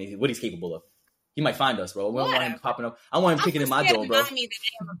what he's capable of. He might find us, bro. We don't want him popping up. I want him kicking in my door, bro.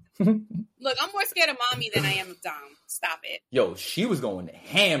 Look, I'm more scared of Mommy than I am of Dom. Stop it. Yo, she was going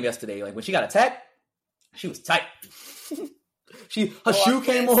ham yesterday. Like when she got attacked, she was tight. Her shoe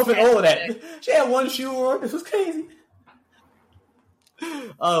came off and all of that. She had one shoe on. It was crazy.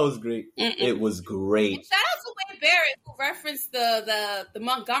 Oh, it was great. It was great. And shout out to Wade Barrett who referenced the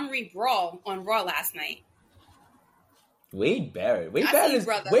Montgomery Brawl on Raw last night. Wade Barrett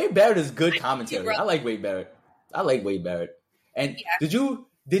is good commentary. I like Wade Barrett. And did you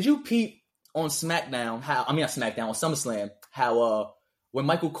peep on SmackDown? On SummerSlam, how when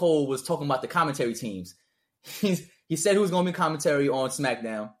Michael Cole was talking about the commentary teams, he said who was going to be commentary on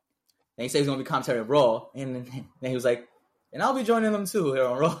SmackDown, and he said he was going to be commentary on Raw, and then he was like, and I'll be joining them too here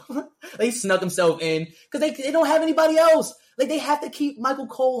on Raw. He snuck himself in because they don't have anybody else. Like they have to keep Michael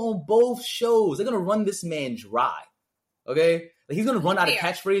Cole on both shows. They're gonna run this man dry. Okay, like he's gonna run out of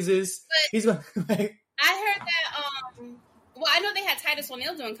catchphrases. He's gonna. I heard that. Well, I know they had Titus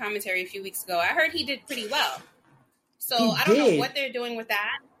O'Neil doing commentary a few weeks ago. I heard he did pretty well. So I don't know what they're doing with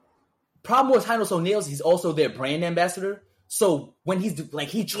that. Problem with Titus O'Neil is he's also their brand ambassador. So when he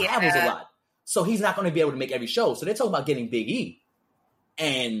travels a lot. So he's not going to be able to make every show. So they're talking about getting Big E.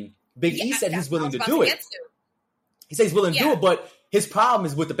 And Big E said he's willing to do it. He said he's willing to do it, but his problem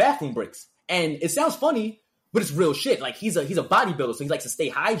is with the bathroom breaks. And it sounds funny, but it's real shit. Like he's a bodybuilder, so he likes to stay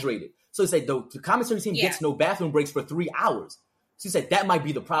hydrated. So he said the commentary team gets no bathroom breaks for 3 hours. So he said that might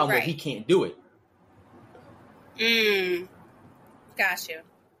be the problem where he can't do it. Got you.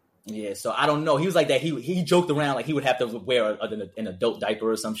 Yeah, so I don't know. He was like that. He joked around like he would have to wear an adult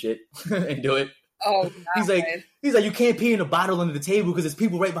diaper or some shit and do it. Oh, God. He's like, you can't pee in a bottle under the table because there's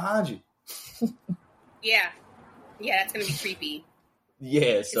people right behind you. Yeah, that's gonna be creepy.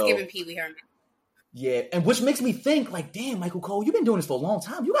 Yeah, so it's giving Pee Wee Herman. Yeah, and which makes me think like, damn, Michael Cole, you've been doing this for a long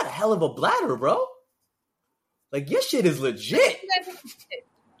time. You got a hell of a bladder, bro. Like your shit is legit.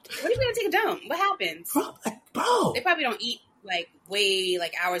 What if you gotta take a dump? What happens, bro? They probably don't eat way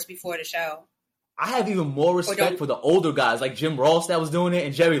hours before the show. I have even more respect for the older guys like Jim Ross that was doing it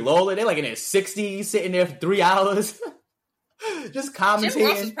and Jerry Lawler. They're like in their 60s, sitting there for 3 hours, just commentating. Jim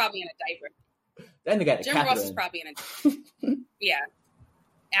Ross was probably in a diaper. That nigga had a Jim Ross was probably in a diaper. Yeah,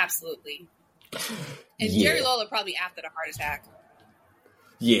 absolutely. And Jerry Lawler probably after the heart attack.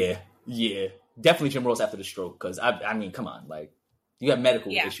 Yeah, definitely Jim Ross after the stroke. Because I mean, come on, like you got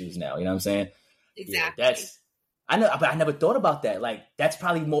medical issues now. You know what I'm saying? Exactly. Yeah, but I never thought about that. Like, that's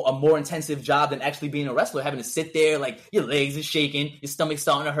probably a more intensive job than actually being a wrestler. Having to sit there, like, your legs are shaking, your stomach's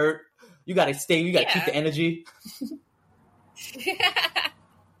starting to hurt. You gotta keep the energy.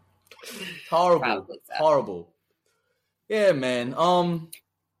 Horrible. Yeah, man.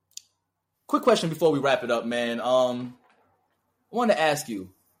 Quick question before we wrap it up, man. I wanted to ask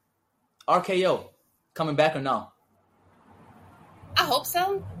you, RKO coming back or no? I hope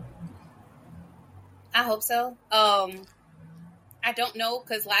so. I don't know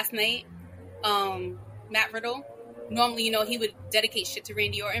because last night, Matt Riddle, normally, he would dedicate shit to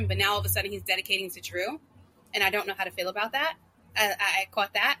Randy Orton, but now all of a sudden he's dedicating to Drew, and I don't know how to feel about that. I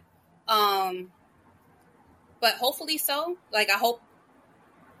caught that. But hopefully so. Like, I hope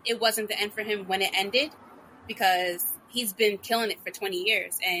it wasn't the end for him when it ended, because he's been killing it for 20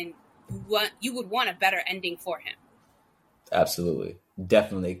 years, and you would want a better ending for him. Absolutely.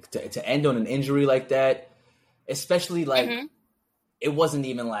 Definitely. To end on an injury like that, especially like it wasn't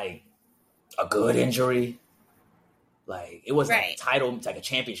even like a good injury. Like it wasn't like a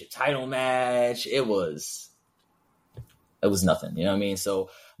championship title match. It was nothing. You know what I mean? So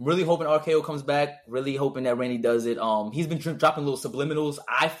I'm really hoping RKO comes back. Really hoping that Randy does it. He's been dropping little subliminals.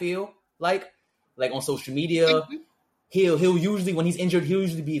 I feel like on social media, he'll usually, when he's injured, he'll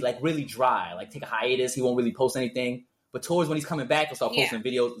usually be like really dry, like take a hiatus. He won't really post anything. But towards when he's coming back, he'll start posting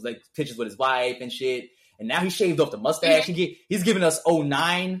videos, like pictures with his wife and shit. And now he shaved off the mustache. He's giving us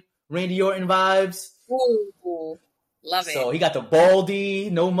 09 Randy Orton vibes. Ooh, love it. So he got the baldy,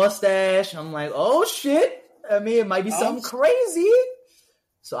 no mustache. I'm like, oh shit. I mean, it might be something crazy.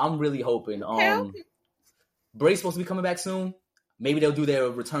 So I'm really hoping. Bray's supposed to be coming back soon. Maybe they'll do their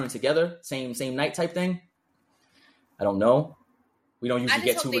return together, same night type thing. I don't know. We don't usually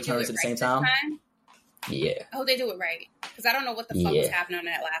get two returns at the same time. Yeah. I hope they do it right. Because I don't know what the fuck was happening on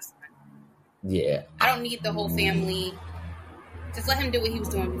that last one. Yeah. I don't need the whole family. Just let him do what he was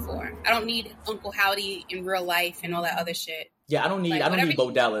doing before. I don't need Uncle Howdy in real life and all that other shit. Yeah, I don't need Bo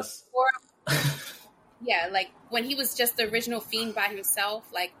Dallas. Yeah, like when he was just the original Fiend by himself,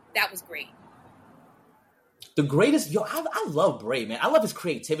 like that was great. The greatest, I love Bray, man. I love his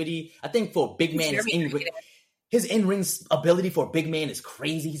creativity. I think for a big man, his in-ring ability for a big man is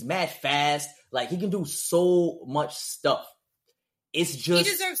crazy. He's mad fast. Like, he can do so much stuff. It's just...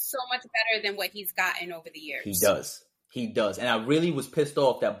 He deserves so much better than what he's gotten over the years. He does. And I really was pissed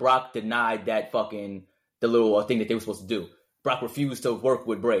off that Brock denied that the little thing that they were supposed to do. Brock refused to work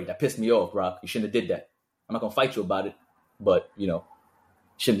with Bray. That pissed me off, Brock. You shouldn't have did that. I'm not going to fight you about it. But,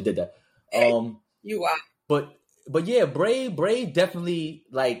 shouldn't have did that. You are. But yeah, Bray definitely,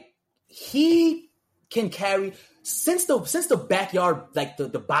 like, he can carry... Since the backyard, like the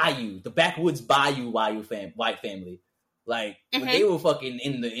bayou, the backwoods bayou White family, like when they were fucking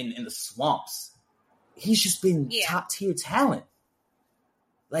in the swamps, he's just been top tier talent.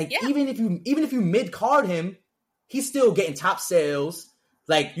 Like even if you mid card him, he's still getting top sales.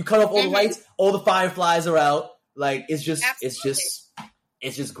 Like you cut off all the lights, all the fireflies are out. Like it's just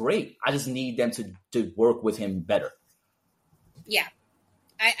great. I just need them to work with him better. Yeah,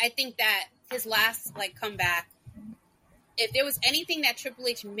 I think that his last comeback. If there was anything that Triple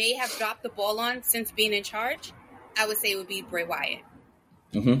H may have dropped the ball on since being in charge, I would say it would be Bray Wyatt.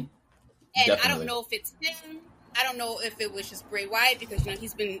 Mm-hmm. And definitely. I don't know if it's him. I don't know if it was just Bray Wyatt because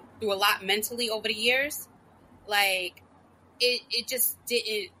he's been through a lot mentally over the years. Like it just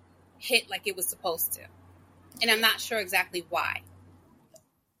didn't hit like it was supposed to, and I'm not sure exactly why.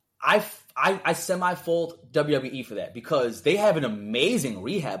 I semi-fault WWE for that because they have an amazing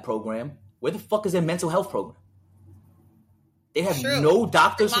rehab program. Where the fuck is their mental health program? They have no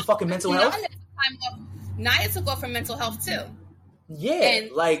doctors for fucking mental health? Nia took off from mental health, too. Yeah,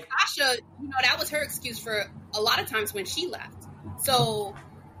 and like Sasha, that was her excuse for a lot of times when she left. So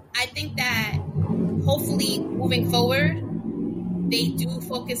I think that hopefully moving forward, they do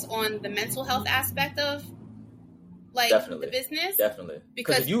focus on the mental health aspect of the business. Definitely.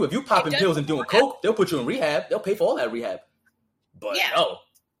 Because if you popping pills and doing coke, they'll put you in rehab. They'll pay for all that rehab. But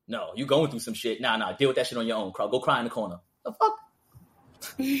no, you going through some shit. Nah, deal with that shit on your own. Go cry in the corner. The fuck?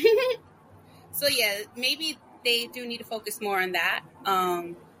 So yeah, maybe they do need to focus more on that.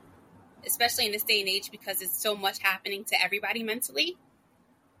 Especially in this day and age, because it's so much happening to everybody mentally.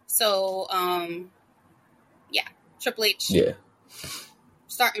 So, Triple H. Yeah.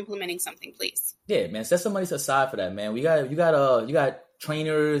 Start implementing something, please. Yeah, man. Set some money aside for that, man. You got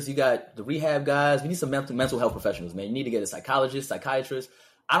trainers, you got the rehab guys. We need some mental health professionals, man. You need to get a psychologist, psychiatrist.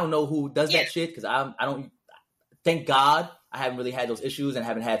 I don't know who does that shit because I don't. Thank God I haven't really had those issues and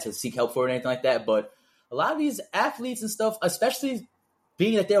haven't had to seek help for it or anything like that. But a lot of these athletes and stuff, especially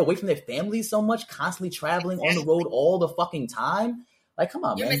being that they're away from their families so much, constantly traveling on the road all the fucking time. Like, come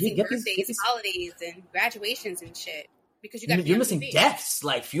on, You're man. missing Get birthdays, these holidays, and graduations and shit because you're missing deaths,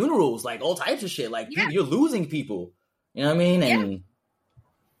 like funerals, like all types of shit. Like you're losing people. You know what I mean? And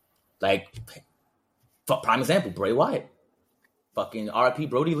like, prime example, Bray Wyatt, fucking R.I.P.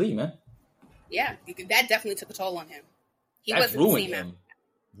 Brody Lee, man. Yeah, that definitely took a toll on him. He that ruined him.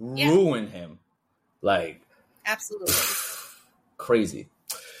 Ruined him. Like, absolutely crazy.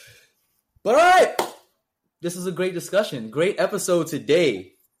 But all right, this is a great discussion. Great episode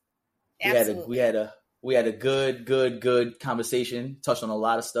today. Absolutely. We had a good conversation. Touched on a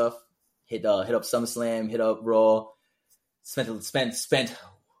lot of stuff. Hit up SummerSlam. Hit up Raw. Spent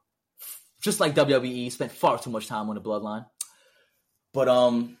just like WWE. Spent far too much time on the Bloodline. But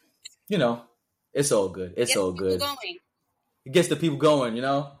it's all good. It's all good. It gets the people going.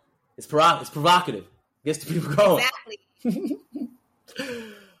 It's provocative. It gets the people going. Exactly.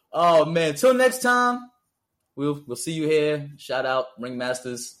 Oh man! Till next time, we'll see you here. Shout out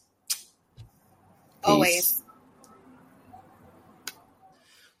Ringmasters. Always.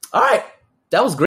 All right, that was great.